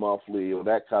put in monthly or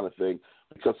that kind of thing,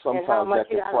 because sometimes that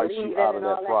can price you out of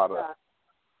that product.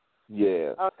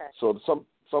 Yeah. Okay. So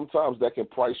sometimes that can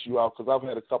price you out, because I've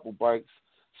had a couple banks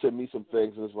send me some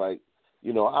things and it's like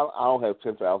You know, I don't have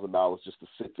 $10,000 just to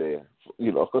sit there,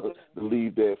 you know, to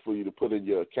leave there for you to put in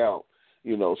your account.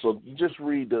 You know, so you just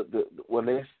read the when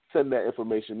they send that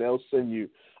information, they'll send you.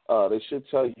 They should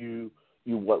tell you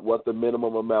what the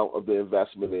minimum amount of the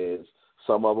investment is.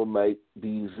 Some of them might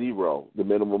be zero. The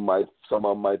minimum some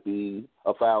of them might be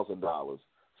 $1,000.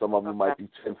 Some of them might be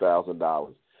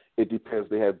 $10,000. It depends.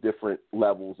 They have different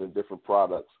levels and different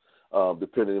products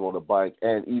depending on the bank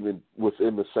and even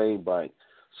within the same bank.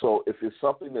 So if it's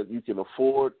something that you can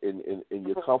afford and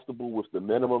you're comfortable with the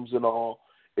minimums and all,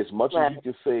 as much as you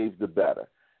can save, the better.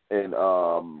 And,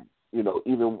 you know,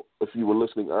 even if you were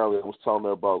listening earlier, I was telling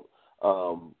her about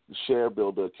the Share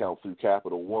Builder account through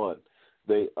Capital One.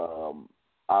 They,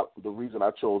 the reason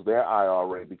I chose their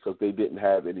IRA because they didn't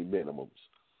have any minimums.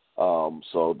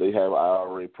 So they have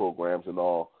IRA programs and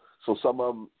all. So some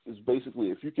of them is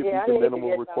basically if you can meet the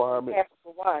minimum requirement.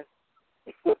 Capital One.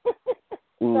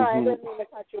 Sorry, I didn't mean to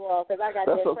cut you off because I got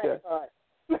that credit card.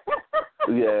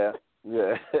 Yeah.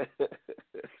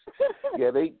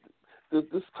 Yeah,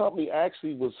 this company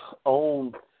actually was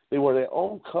owned. They were their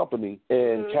own company,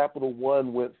 and Capital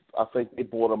One went. I think they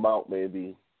bought them out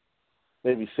maybe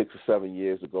 6 or 7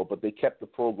 years ago, but they kept the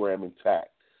program intact.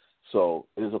 So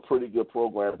it is a pretty good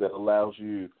program that allows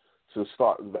you to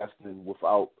start investing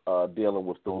without dealing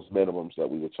with those minimums that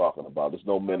we were talking about. There's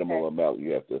no minimum amount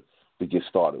you have to get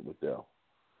started with them.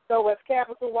 So with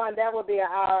Capital One, that would be an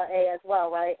IRA as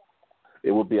well, right?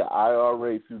 It would be an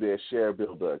IRA through their Share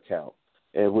Builder account.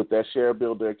 And with that Share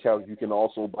Builder account, you can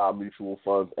also buy mutual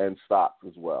funds and stocks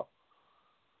as well.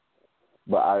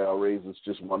 But IRAs is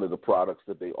just one of the products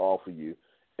that they offer you.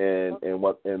 And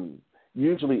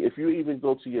usually if you even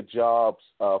go to your job's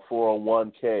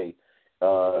 401k,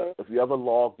 if you ever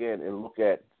log in and look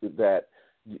at that,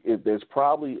 there's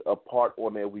probably a part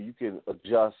on there where you can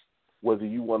adjust whether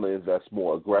you want to invest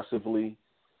more aggressively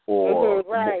or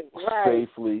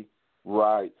safely.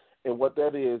 Right. And what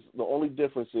that is, the only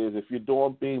difference is if you're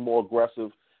being more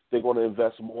aggressive, they're going to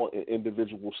invest more in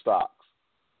individual stocks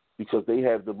because they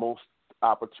have the most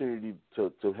opportunity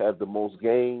to have the most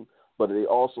gain, but they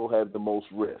also have the most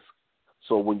risk.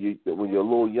 So when you're a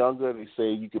little younger, they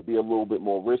say you could be a little bit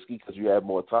more risky because you have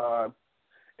more time.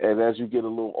 And as you get a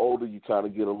little older, you kind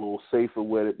of get a little safer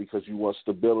with it because you want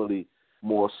stability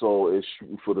more so as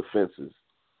shooting for the fences.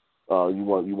 You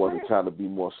want to kind of be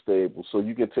more stable. So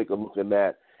you can take a look at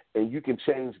that, and you can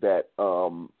change that.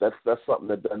 That's something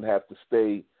that doesn't have to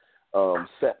stay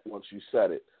set once you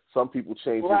set it. Some people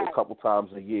change it a couple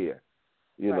times a year,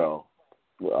 you know.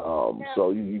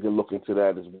 So you can look into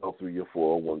that as well through your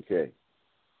 401k.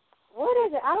 What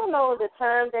is it? I don't know the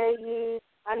term they use.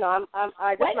 I know.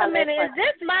 Wait a minute. Is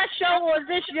this my show or is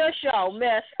this your show,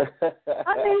 Miss? I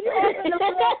mean, you asking the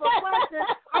floor for questions.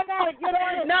 I gotta get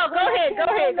on it. No, go ahead.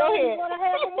 You want to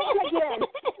have them on again?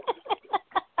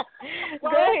 Go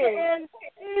ahead.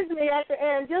 Excuse me. At the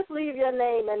end, just leave your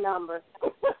name and number.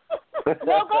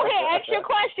 No, go ahead. Ask your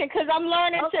question because I'm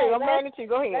learning too.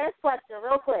 Go ahead. Last question,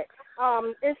 real quick.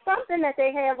 It's something that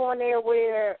they have on there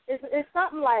where it's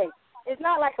something like. It's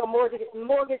not like a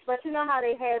mortgage, but you know how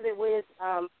they have it with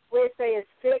where it say it's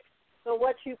fixed. So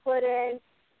what you put in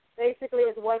basically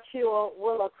is what you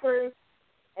will accrue,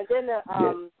 and then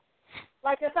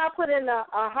like if I put in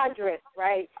 100,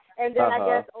 right, and then I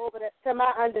guess to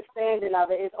my understanding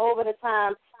of it is over the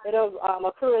time it'll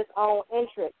accrue its own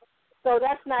interest. So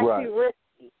that's not too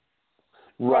risky.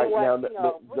 Right now,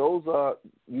 those are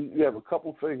you have a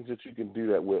couple things that you can do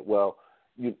that with. Well,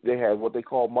 they have what they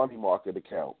call money market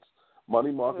accounts.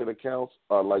 Money market accounts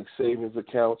are like savings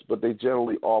accounts, but they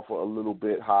generally offer a little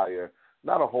bit higher,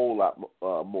 not a whole lot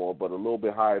more, but a little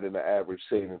bit higher than the average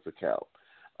savings account.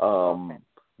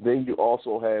 Then you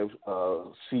also have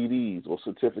CDs or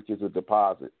certificates of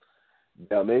deposit.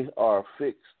 Now they are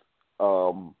fixed,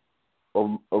 a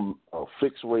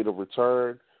fixed rate of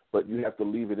return, but you have to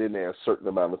leave it in there a certain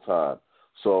amount of time.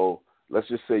 So let's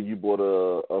just say you bought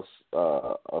a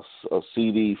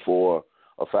CD for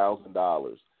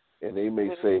 $1,000. And they may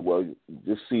say, well,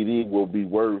 this CD will be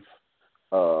worth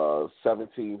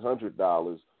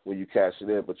 $1,700 when you cash it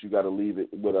in, but you got to leave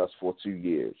it with us for 2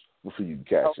 years before you can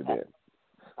cash it in.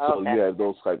 So you have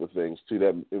those type of things too.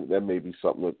 That may be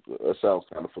something that sounds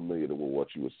kind of familiar to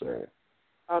what you were saying.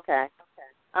 Okay.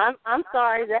 I'm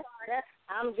sorry. That's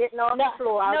I'm getting on the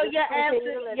floor. No, you're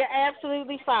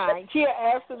absolutely fine. You're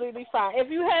absolutely fine. If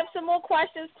you have some more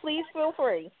questions, please feel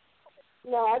free.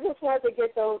 No, I just wanted to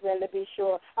get those in to be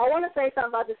sure. I want to say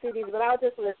something about the CDs, but I'll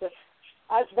just listen.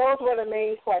 Those were the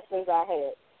main questions I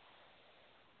had.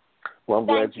 Well, I'm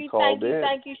glad you called in.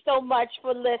 Thank you so much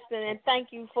for listening, and thank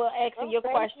you for asking your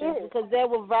questions because they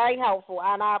were very helpful,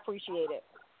 and I appreciate it.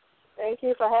 Thank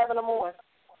you for having them on.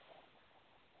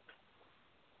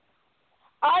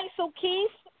 All right, so Keith,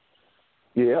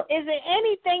 Yeah. is there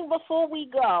anything before we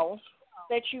go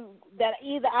that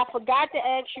either I forgot to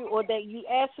ask you or that you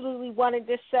absolutely wanted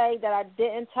to say that I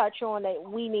didn't touch on that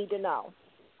we need to know?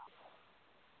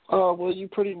 Well, you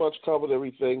pretty much covered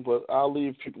everything, but I'll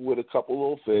leave people with a couple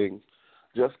little things.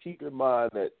 Just keep in mind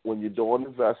that when you're doing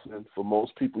investing, for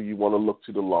most people, you want to look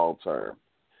to the long term.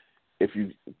 If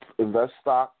you invest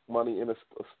stock money in a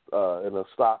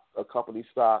company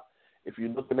stock, if you're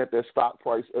looking at their stock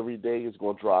price every day, it's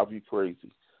going to drive you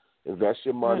crazy. Invest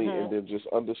your money and then just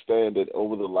understand that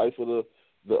over the life of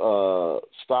the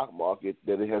stock market,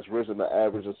 that it has risen an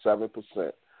average of 7%.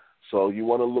 So you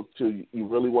want to you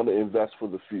really want to invest for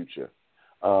the future.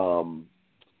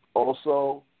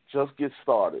 Also, just get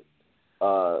started.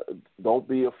 Don't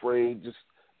be afraid.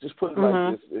 Just put it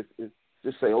like this.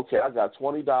 Just say, okay, I got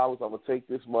 $20. I'm going to take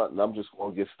this month, and I'm just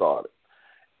going to get started.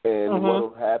 And what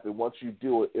will happen, once you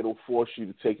do it, it'll force you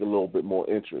to take a little bit more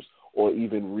interest or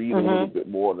even read a little bit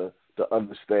more to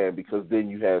understand, because then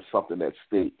you have something at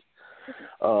stake.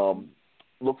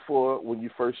 When you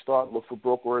first start, look for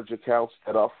brokerage accounts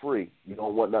that are free. You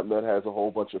don't want nothing that has a whole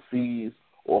bunch of fees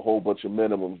or a whole bunch of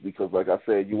minimums, because, like I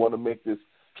said, you want to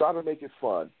try to make it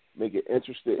fun, make it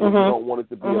interesting, and you don't want it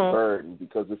to be a burden,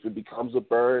 because if it becomes a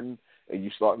burden and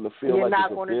you're starting to feel like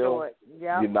it's a bill,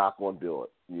 you're not going to do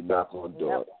it. You're not going to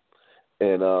do it.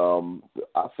 And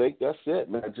I think that's it,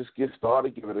 man. Just get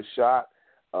started, give it a shot.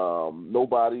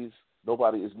 Nobody is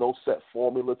no set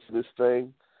formula to this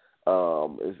thing.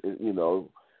 So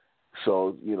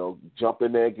jump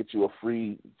in there, get you a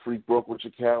free brokerage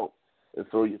account, and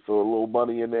throw a little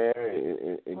money in there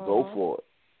and go for it.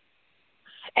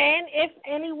 And if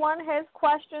anyone has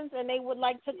questions and they would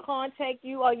like to contact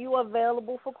you, are you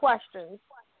available for questions?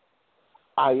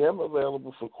 I am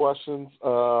available for questions.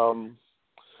 So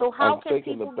how can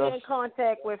people get in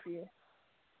contact with you?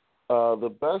 The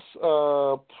best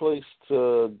place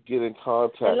to get in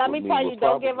contact and let with me tell you,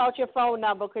 don't give out your phone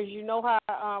number, because you know how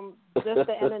just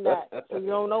the internet, so you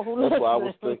don't know who listens. That's what I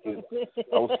was thinking.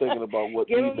 I was thinking about what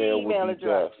email would be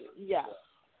best. Yeah.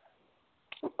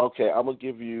 Okay, I'm going to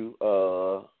give you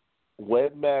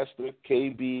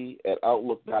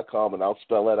webmasterkb@outlook.com, and I'll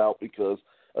spell that out because,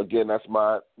 again, that's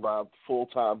my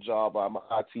full-time job. I'm an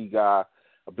IT guy.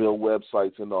 I build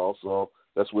websites and all, so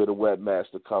that's where the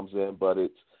webmaster comes in. But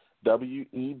it's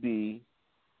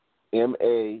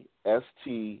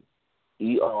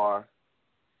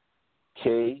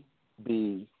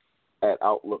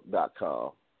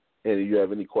WEBMASTERKB@outlook.com. And if you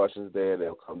have any questions there,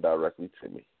 they'll come directly to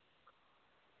me.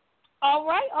 All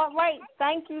right.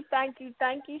 Thank you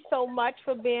so much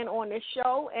for being on the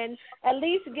show and at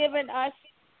least giving us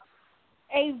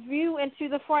a view into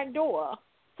the front door.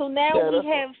 So now we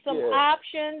have some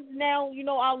options. Now,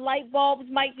 our light bulbs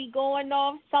might be going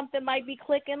off. Something might be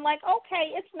clicking like,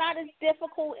 okay, it's not as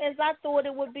difficult as I thought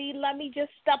it would be. Let me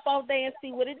just step out there and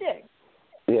see what it is.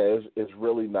 Yeah, it's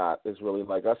really not. It's really,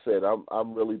 like I said,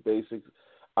 I'm really basic.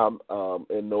 I'm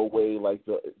in no way like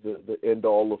the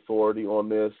end-all authority on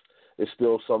this. There's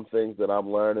still some things that I'm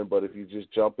learning, but if you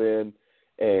just jump in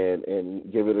and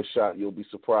give it a shot, you'll be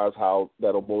surprised how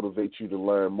that'll motivate you to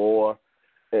learn more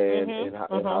and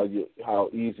how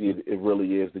easy it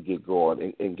really is to get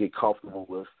going and get comfortable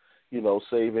with,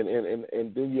 saving.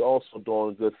 And then you're also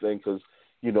doing a good thing because,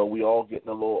 we all getting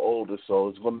a little older, so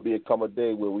it's going to come a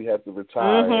day where we have to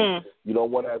retire. You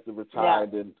don't want to have to retire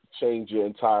and then change your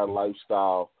entire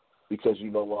lifestyle because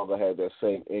you no longer have that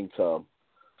same income.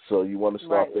 So you want to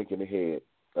start thinking ahead.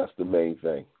 That's the main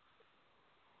thing.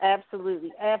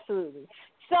 Absolutely.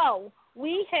 So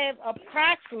we have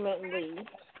approximately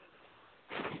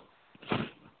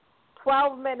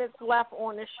 12 minutes left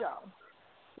on the show.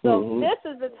 So this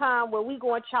is the time where we're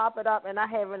going to chop it up, and I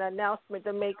have an announcement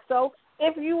to make. So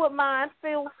if you would mind,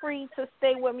 feel free to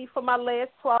stay with me for my last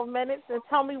 12 minutes and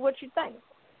tell me what you think.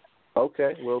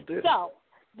 Okay, will do. So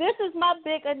this is my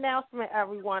big announcement,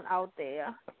 everyone out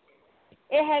there.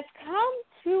 It has come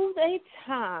to the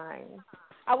time.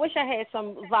 I wish I had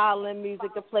some violin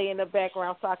music to play in the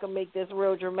background so I could make this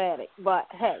real dramatic. But,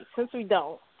 hey, since we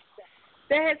don't.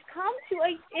 It has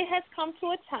come to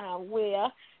a time where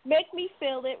Make Me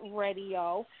Feel It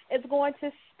Radio is going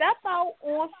to step out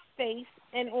on faith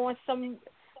and on some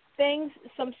things,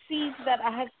 some seeds that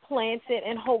I have planted,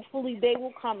 and hopefully they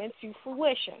will come into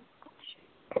fruition.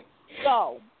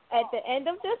 So, at the end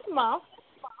of this month,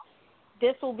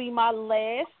 this will be my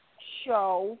last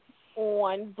show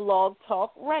on Blog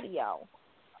Talk Radio.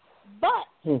 But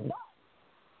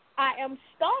I am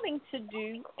starting to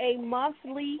do a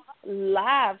monthly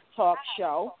live talk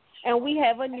show and we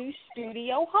have a new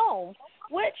studio home,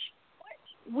 which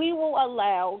we will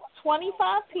allow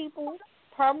 25 people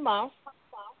per month.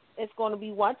 It's going to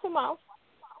be once a month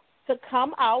to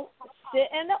come out, sit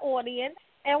in the audience,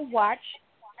 and watch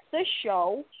the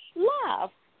show live.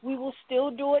 We will still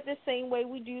do it the same way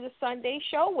we do the Sunday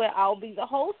show, where I'll be the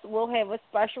host. We'll have a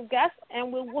special guest,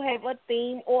 and we will have a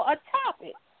theme or a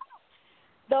topic.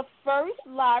 The first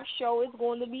live show is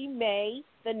going to be May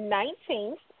the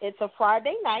 19th. It's a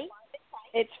Friday night.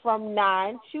 It's from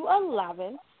 9 to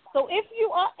 11. So if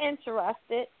you are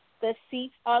interested, the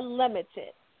seats are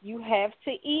limited. You have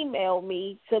to email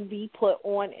me to be put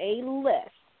on a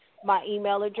list. My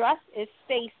email address is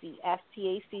Stacy,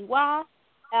 Stacy,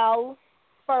 L.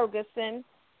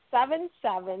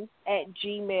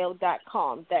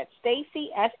 Ferguson77@gmail.com. That's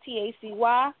Stacy, Stacy,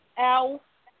 L.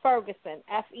 Ferguson, Ferguson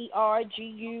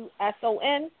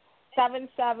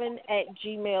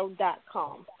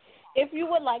 77@gmail.com. If you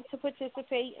would like to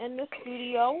participate in the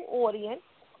studio audience,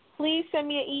 please send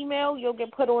me an email. You'll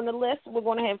get put on the list. We're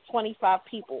going to have 25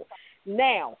 people.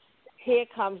 Now, here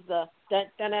comes the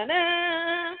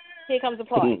dun-dun-dun-dun. Here comes the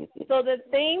part. So the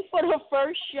theme for the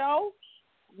first show,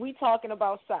 we talking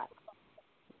about sex.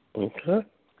 Okay.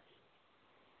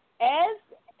 As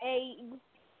a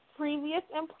previous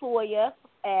employer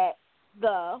at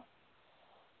the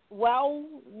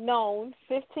well-known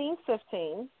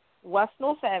 1515 West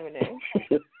North Avenue,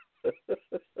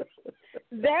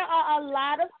 there are a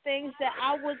lot of things that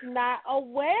I was not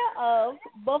aware of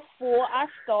before I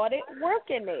started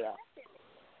working there.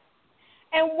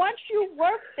 And once you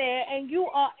work there and you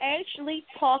are actually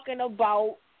talking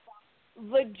about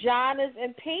vaginas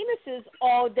and penises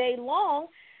all day long,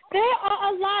 there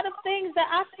are a lot of things that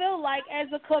I feel like as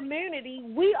a community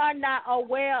we are not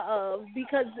aware of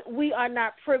because we are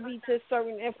not privy to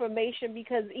certain information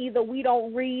because either we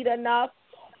don't read enough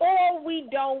or we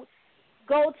don't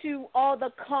go to all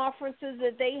the conferences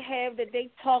that they have that they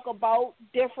talk about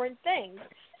different things.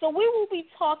 So we will be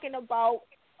talking about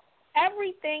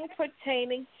everything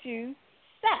pertaining to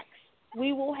sex.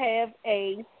 We will have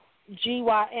a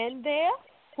GYN there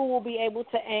who will be able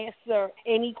to answer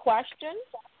any questions.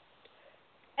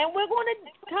 And we're going to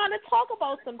kind of talk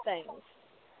about some things.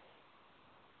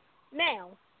 Now,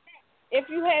 if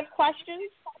you have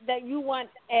questions that you want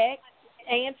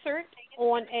answered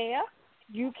on air,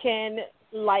 you can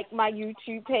like my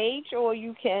YouTube page or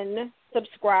you can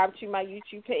subscribe to my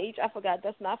YouTube page. I forgot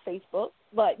that's not Facebook,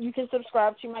 but you can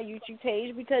subscribe to my YouTube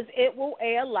page because it will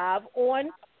air live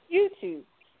on YouTube.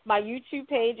 My YouTube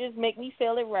page is Make Me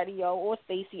Feel It Radio or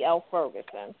Stacey L.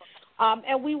 Ferguson.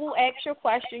 And we will ask your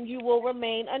question. You will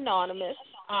remain anonymous.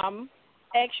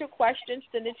 Ask your question,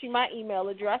 send it to my email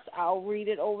address. I'll read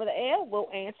it over the air.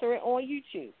 We'll answer it on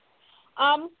YouTube.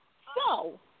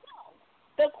 So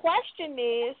the question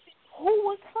is, who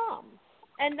would come?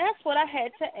 And that's what I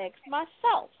had to ask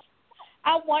myself.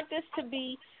 I want this to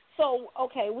be, so,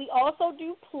 okay, we also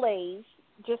do plays.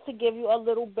 Just to give you a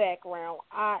little background,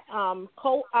 I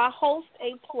host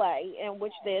a play in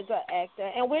which there's an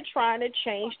actor, and we're trying to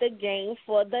change the game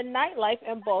for the nightlife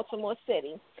in Baltimore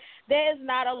City. There is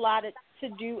not a lot to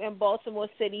do in Baltimore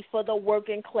City for the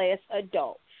working class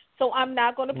adult. So I'm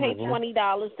not going to pay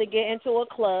 $20 to get into a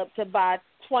club to buy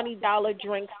 $20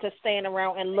 drinks to stand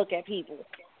around and look at people.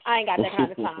 I ain't got that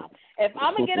kind of time. If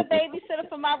I'm going to get a babysitter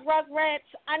for my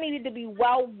Rugrats, I need it to be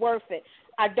well worth it.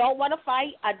 I don't want to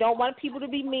fight. I don't want people to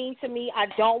be mean to me. I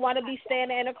don't want to be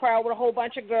standing in a crowd with a whole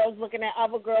bunch of girls looking at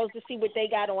other girls to see what they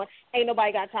got on. Ain't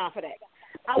nobody got time for that.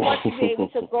 I want to be able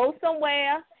to go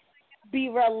somewhere, be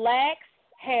relaxed,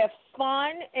 have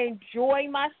fun, enjoy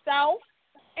myself,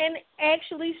 and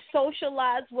actually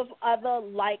socialize with other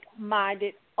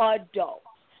like-minded adults.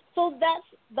 So that's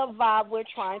the vibe we're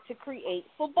trying to create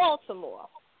for Baltimore.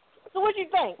 So what do you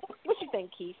think? What you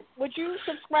think, Keith? Would you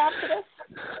subscribe to this?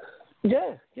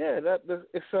 Yeah, that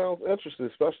it sounds interesting,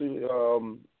 especially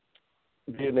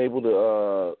being able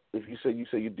to. If you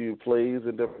say you do plays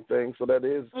and different things, so that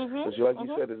is, as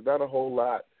you said, it's not a whole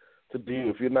lot to do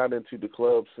if you're not into the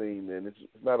club scene, and it's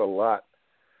not a lot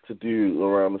to do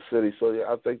around the city. So yeah,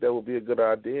 I think that would be a good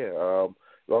idea. As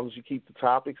long as you keep the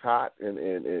topics hot and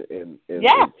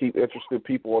keep interested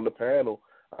people on the panel,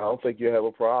 I don't think you'll have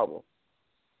a problem.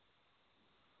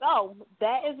 So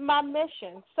that is my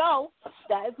mission. So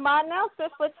that is my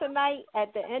announcement for tonight.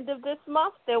 At the end of this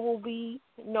month, there will be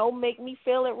no Make Me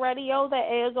Feel It radio that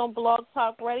airs on Blog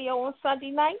Talk Radio on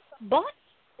Sunday night. But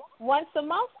once a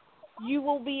month, you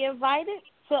will be invited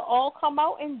to all come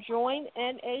out and join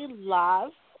in a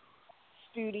live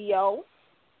studio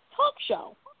talk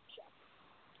show.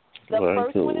 The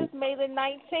first one is May the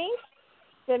 19th.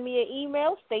 send me an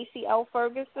email,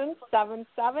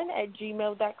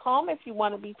 StaceyLFerguson77@gmail.com if you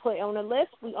want to be put on the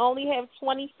list. We only have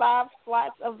 25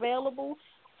 slots available,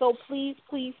 so please,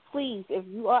 please, please, if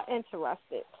you are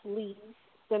interested, please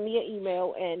send me an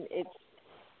email, and it's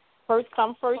first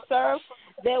come, first serve.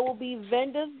 There will be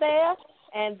vendors there,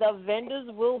 and the vendors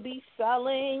will be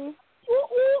selling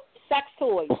sex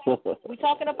toys. We're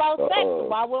talking about sex.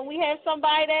 Why wouldn't we have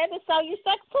somebody there to sell you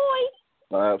sex toys?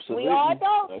 Absolutely. We all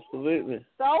don't. Absolutely.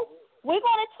 So we're going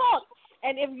to talk.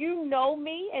 And if you know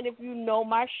me and if you know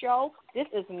my show, this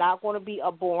is not going to be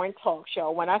a boring talk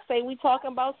show. When I say we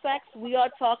talking about sex, we are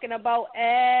talking about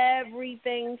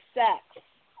everything sex.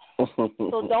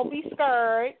 So don't be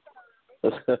scared.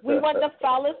 We want the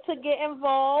fellas to get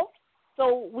involved.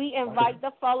 So we invite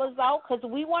the fellas out because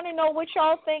we want to know what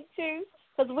y'all think, too.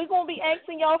 Because we're going to be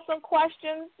asking y'all some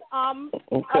questions,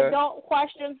 adult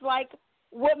questions like,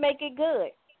 what make it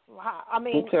good? I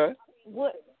mean,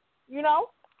 what, you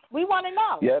know, we want to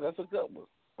know. Yeah, that's a good one.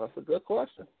 That's a good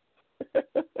question.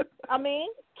 I mean,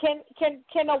 can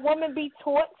a woman be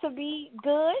taught to be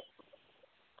good?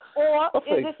 Or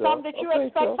is it something that you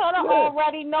expect her to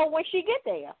already know when she get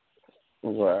there?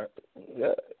 Right.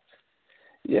 Yeah.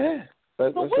 Yeah.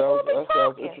 That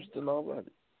sounds interesting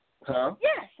already. Huh?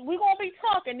 Yes, we're going to be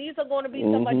talking. These are going to be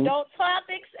some adult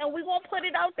topics, and we're going to put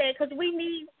it out there because we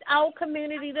need our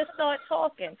community to start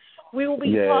talking. We will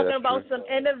be talking about some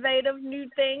innovative new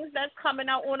things that's coming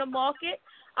out on the market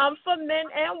for men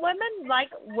and women.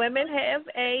 Like women have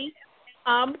a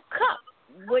cup,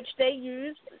 which they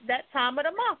use that time of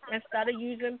the month. Instead of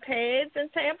using pads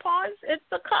and tampons,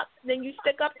 it's a cup. Then you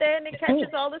stick up there, and it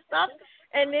catches all the stuff,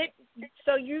 and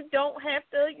so you don't have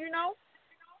to, you know,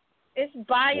 it's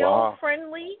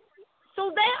bio-friendly.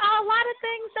 So there are a lot of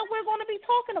things that we're going to be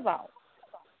talking about.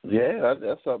 Yeah,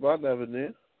 that's something I never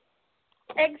knew.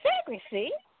 Exactly,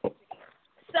 see?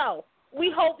 So we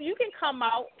hope you can come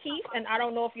out, Keith, and I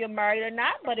don't know if you're married or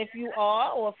not, but if you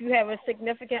are or if you have a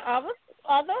significant other,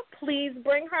 please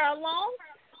bring her along.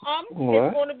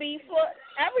 It's going to be for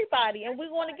everybody, and we're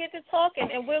going to get to talking,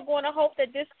 and we're going to hope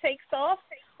that this takes off.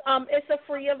 It's a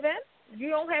free event. You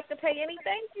don't have to pay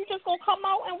anything. You just going to come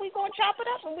out, and we're going to chop it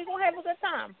up, and we're going to have a good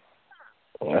time.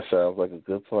 That sounds like a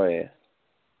good plan.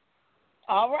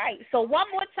 All right. So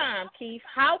one more time, Keith,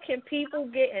 how can people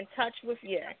get in touch with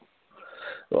you?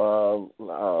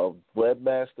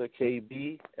 Webmaster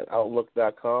KB at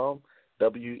Outlook.com,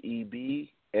 WEBMASTER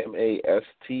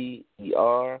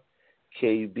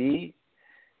KB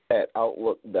at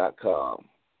Outlook.com.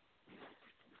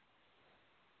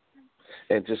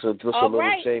 And just a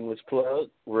little shameless plug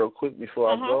real quick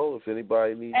before I go. If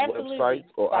anybody needs websites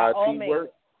or IT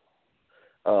work,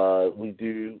 we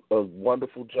do a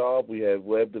wonderful job. We have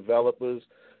web developers,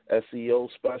 SEO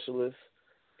specialists,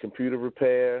 computer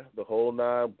repair, the whole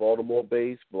nine,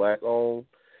 Baltimore-based, black-owned,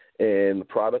 and the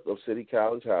product of City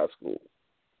College High School.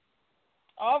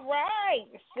 All right.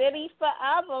 City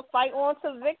forever. Fight on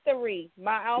to victory.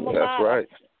 My alma mater. That's right.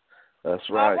 That's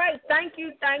right. All right. Thank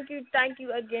you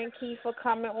again, Keith, for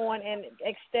coming on and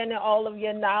extending all of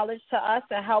your knowledge to us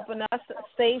and helping us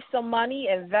save some money,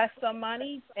 invest some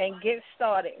money, and get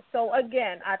started. So,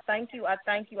 again, I thank you,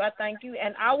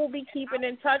 and I will be keeping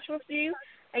in touch with you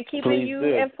and keeping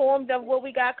informed of what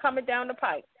we got coming down the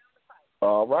pipe.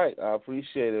 All right. I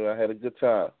appreciate it. I had a good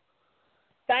time.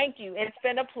 Thank you. It's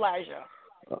been a pleasure.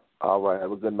 All right.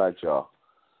 Have a good night, y'all.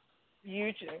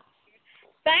 You too.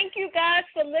 Thank you guys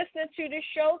for listening to the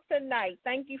show tonight.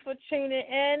 Thank you for tuning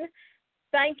in.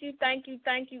 Thank you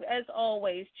as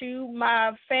always. To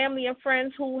my family and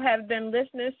friends who have been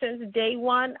listening since day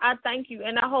one, I thank you,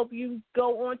 and I hope you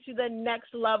go on to the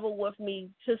next level with me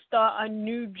to start a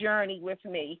new journey with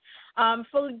me.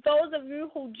 For those of you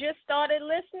who just started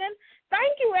listening,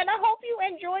 thank you, and I hope you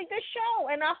enjoyed the show,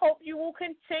 and I hope you will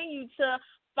continue to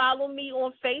follow me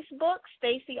on Facebook,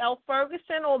 Stacey L.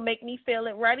 Ferguson, or Make Me Feel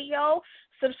It Radio.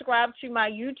 Subscribe to my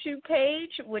YouTube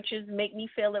page, which is Make Me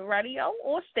Feel It Radio,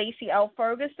 or Stacey L.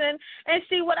 Ferguson, and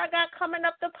see what I got coming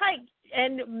up the pike.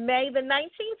 And May the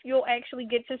 19th, you'll actually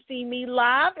get to see me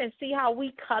live and see how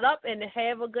we cut up and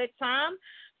have a good time.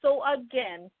 So,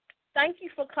 again, thank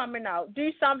you for coming out.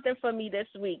 Do something for me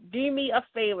this week. Do me a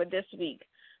favor this week.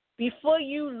 Before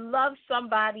you love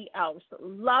somebody else,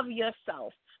 love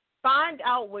yourself. Find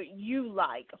out what you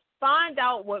like. Find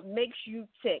out what makes you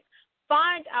tick.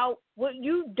 Find out what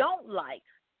you don't like.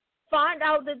 Find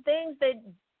out the things that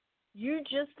you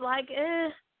just like,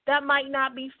 that might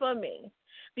not be for me.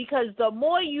 Because the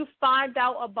more you find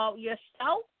out about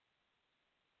yourself,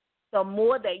 the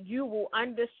more that you will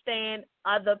understand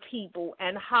other people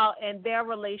and their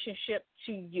relationship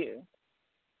to you.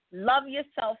 Love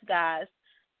yourself, guys.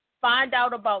 Find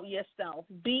out about yourself.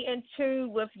 Be in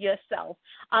tune with yourself.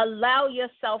 Allow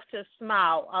yourself to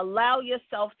smile. Allow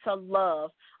yourself to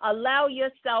love. Allow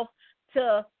yourself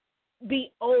to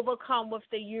be overcome with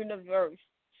the universe.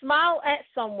 Smile at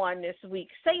someone this week.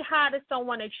 Say hi to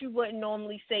someone that you wouldn't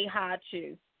normally say hi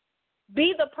to.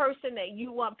 Be the person that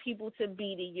you want people to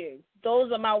be to you.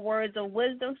 Those are my words of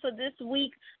wisdom for this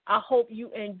week. I hope you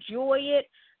enjoy it.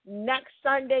 Next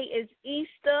Sunday is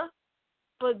Easter.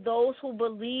 For those who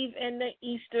believe in the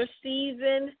Easter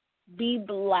season, be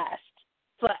blessed.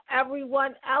 For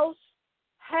everyone else,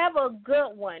 have a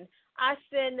good one. I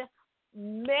send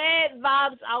mad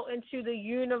vibes out into the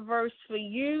universe for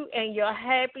you and your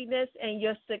happiness and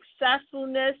your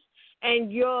successfulness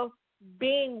and your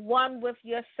being one with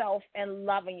yourself and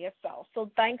loving yourself. So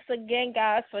thanks again,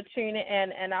 guys, for tuning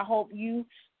in, and I hope you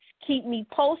keep me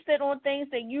posted on things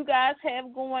that you guys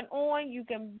have going on. You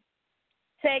can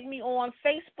tag me on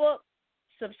Facebook,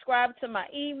 subscribe to my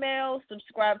email,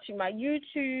 subscribe to my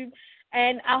YouTube,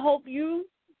 and I hope you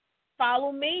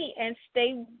follow me and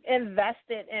stay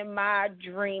invested in my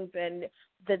dreams and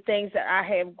the things that I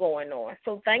have going on.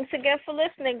 So thanks again for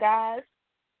listening, guys.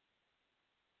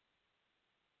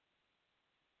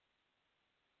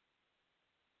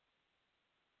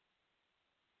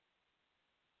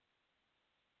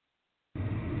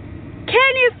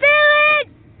 Can you feel it?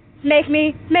 Make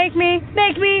me feel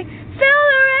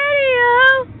the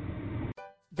radio.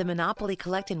 The Monopoly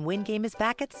Collect and Win game is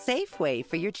back at Safeway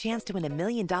for your chance to win $1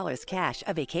 million cash,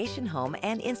 a vacation home,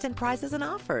 and instant prizes and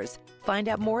offers. Find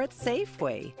out more at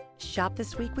Safeway. Shop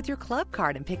this week with your club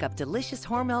card and pick up delicious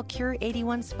Hormel Cure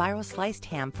 81 spiral sliced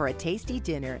ham for a tasty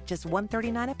dinner, just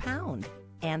 $1.39 a pound.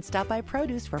 And stop by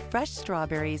Produce for fresh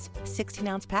strawberries,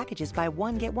 16-ounce packages buy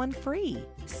one, get one free.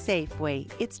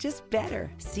 Safeway, it's just better.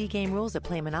 See game rules at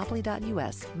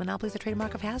playmonopoly.us. Monopoly is a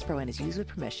trademark of Hasbro and is used with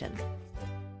permission.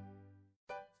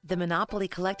 The Monopoly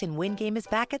Collect and Win game is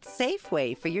back at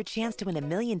Safeway for your chance to win $1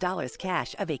 million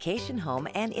cash, a vacation home,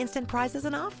 and instant prizes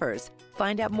and offers.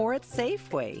 Find out more at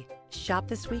Safeway. Shop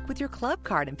this week with your club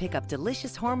card and pick up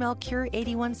delicious Hormel Cure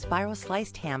 81 spiral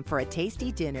sliced ham for a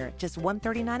tasty dinner, just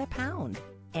 $1.39 a pound.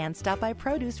 And stop by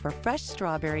Produce for fresh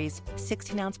strawberries,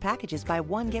 16-ounce packages buy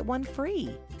one, get one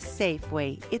free.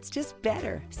 Safeway, it's just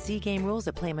better. See game rules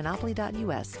at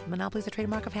playmonopoly.us. Monopoly is a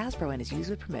trademark of Hasbro and is used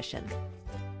with permission.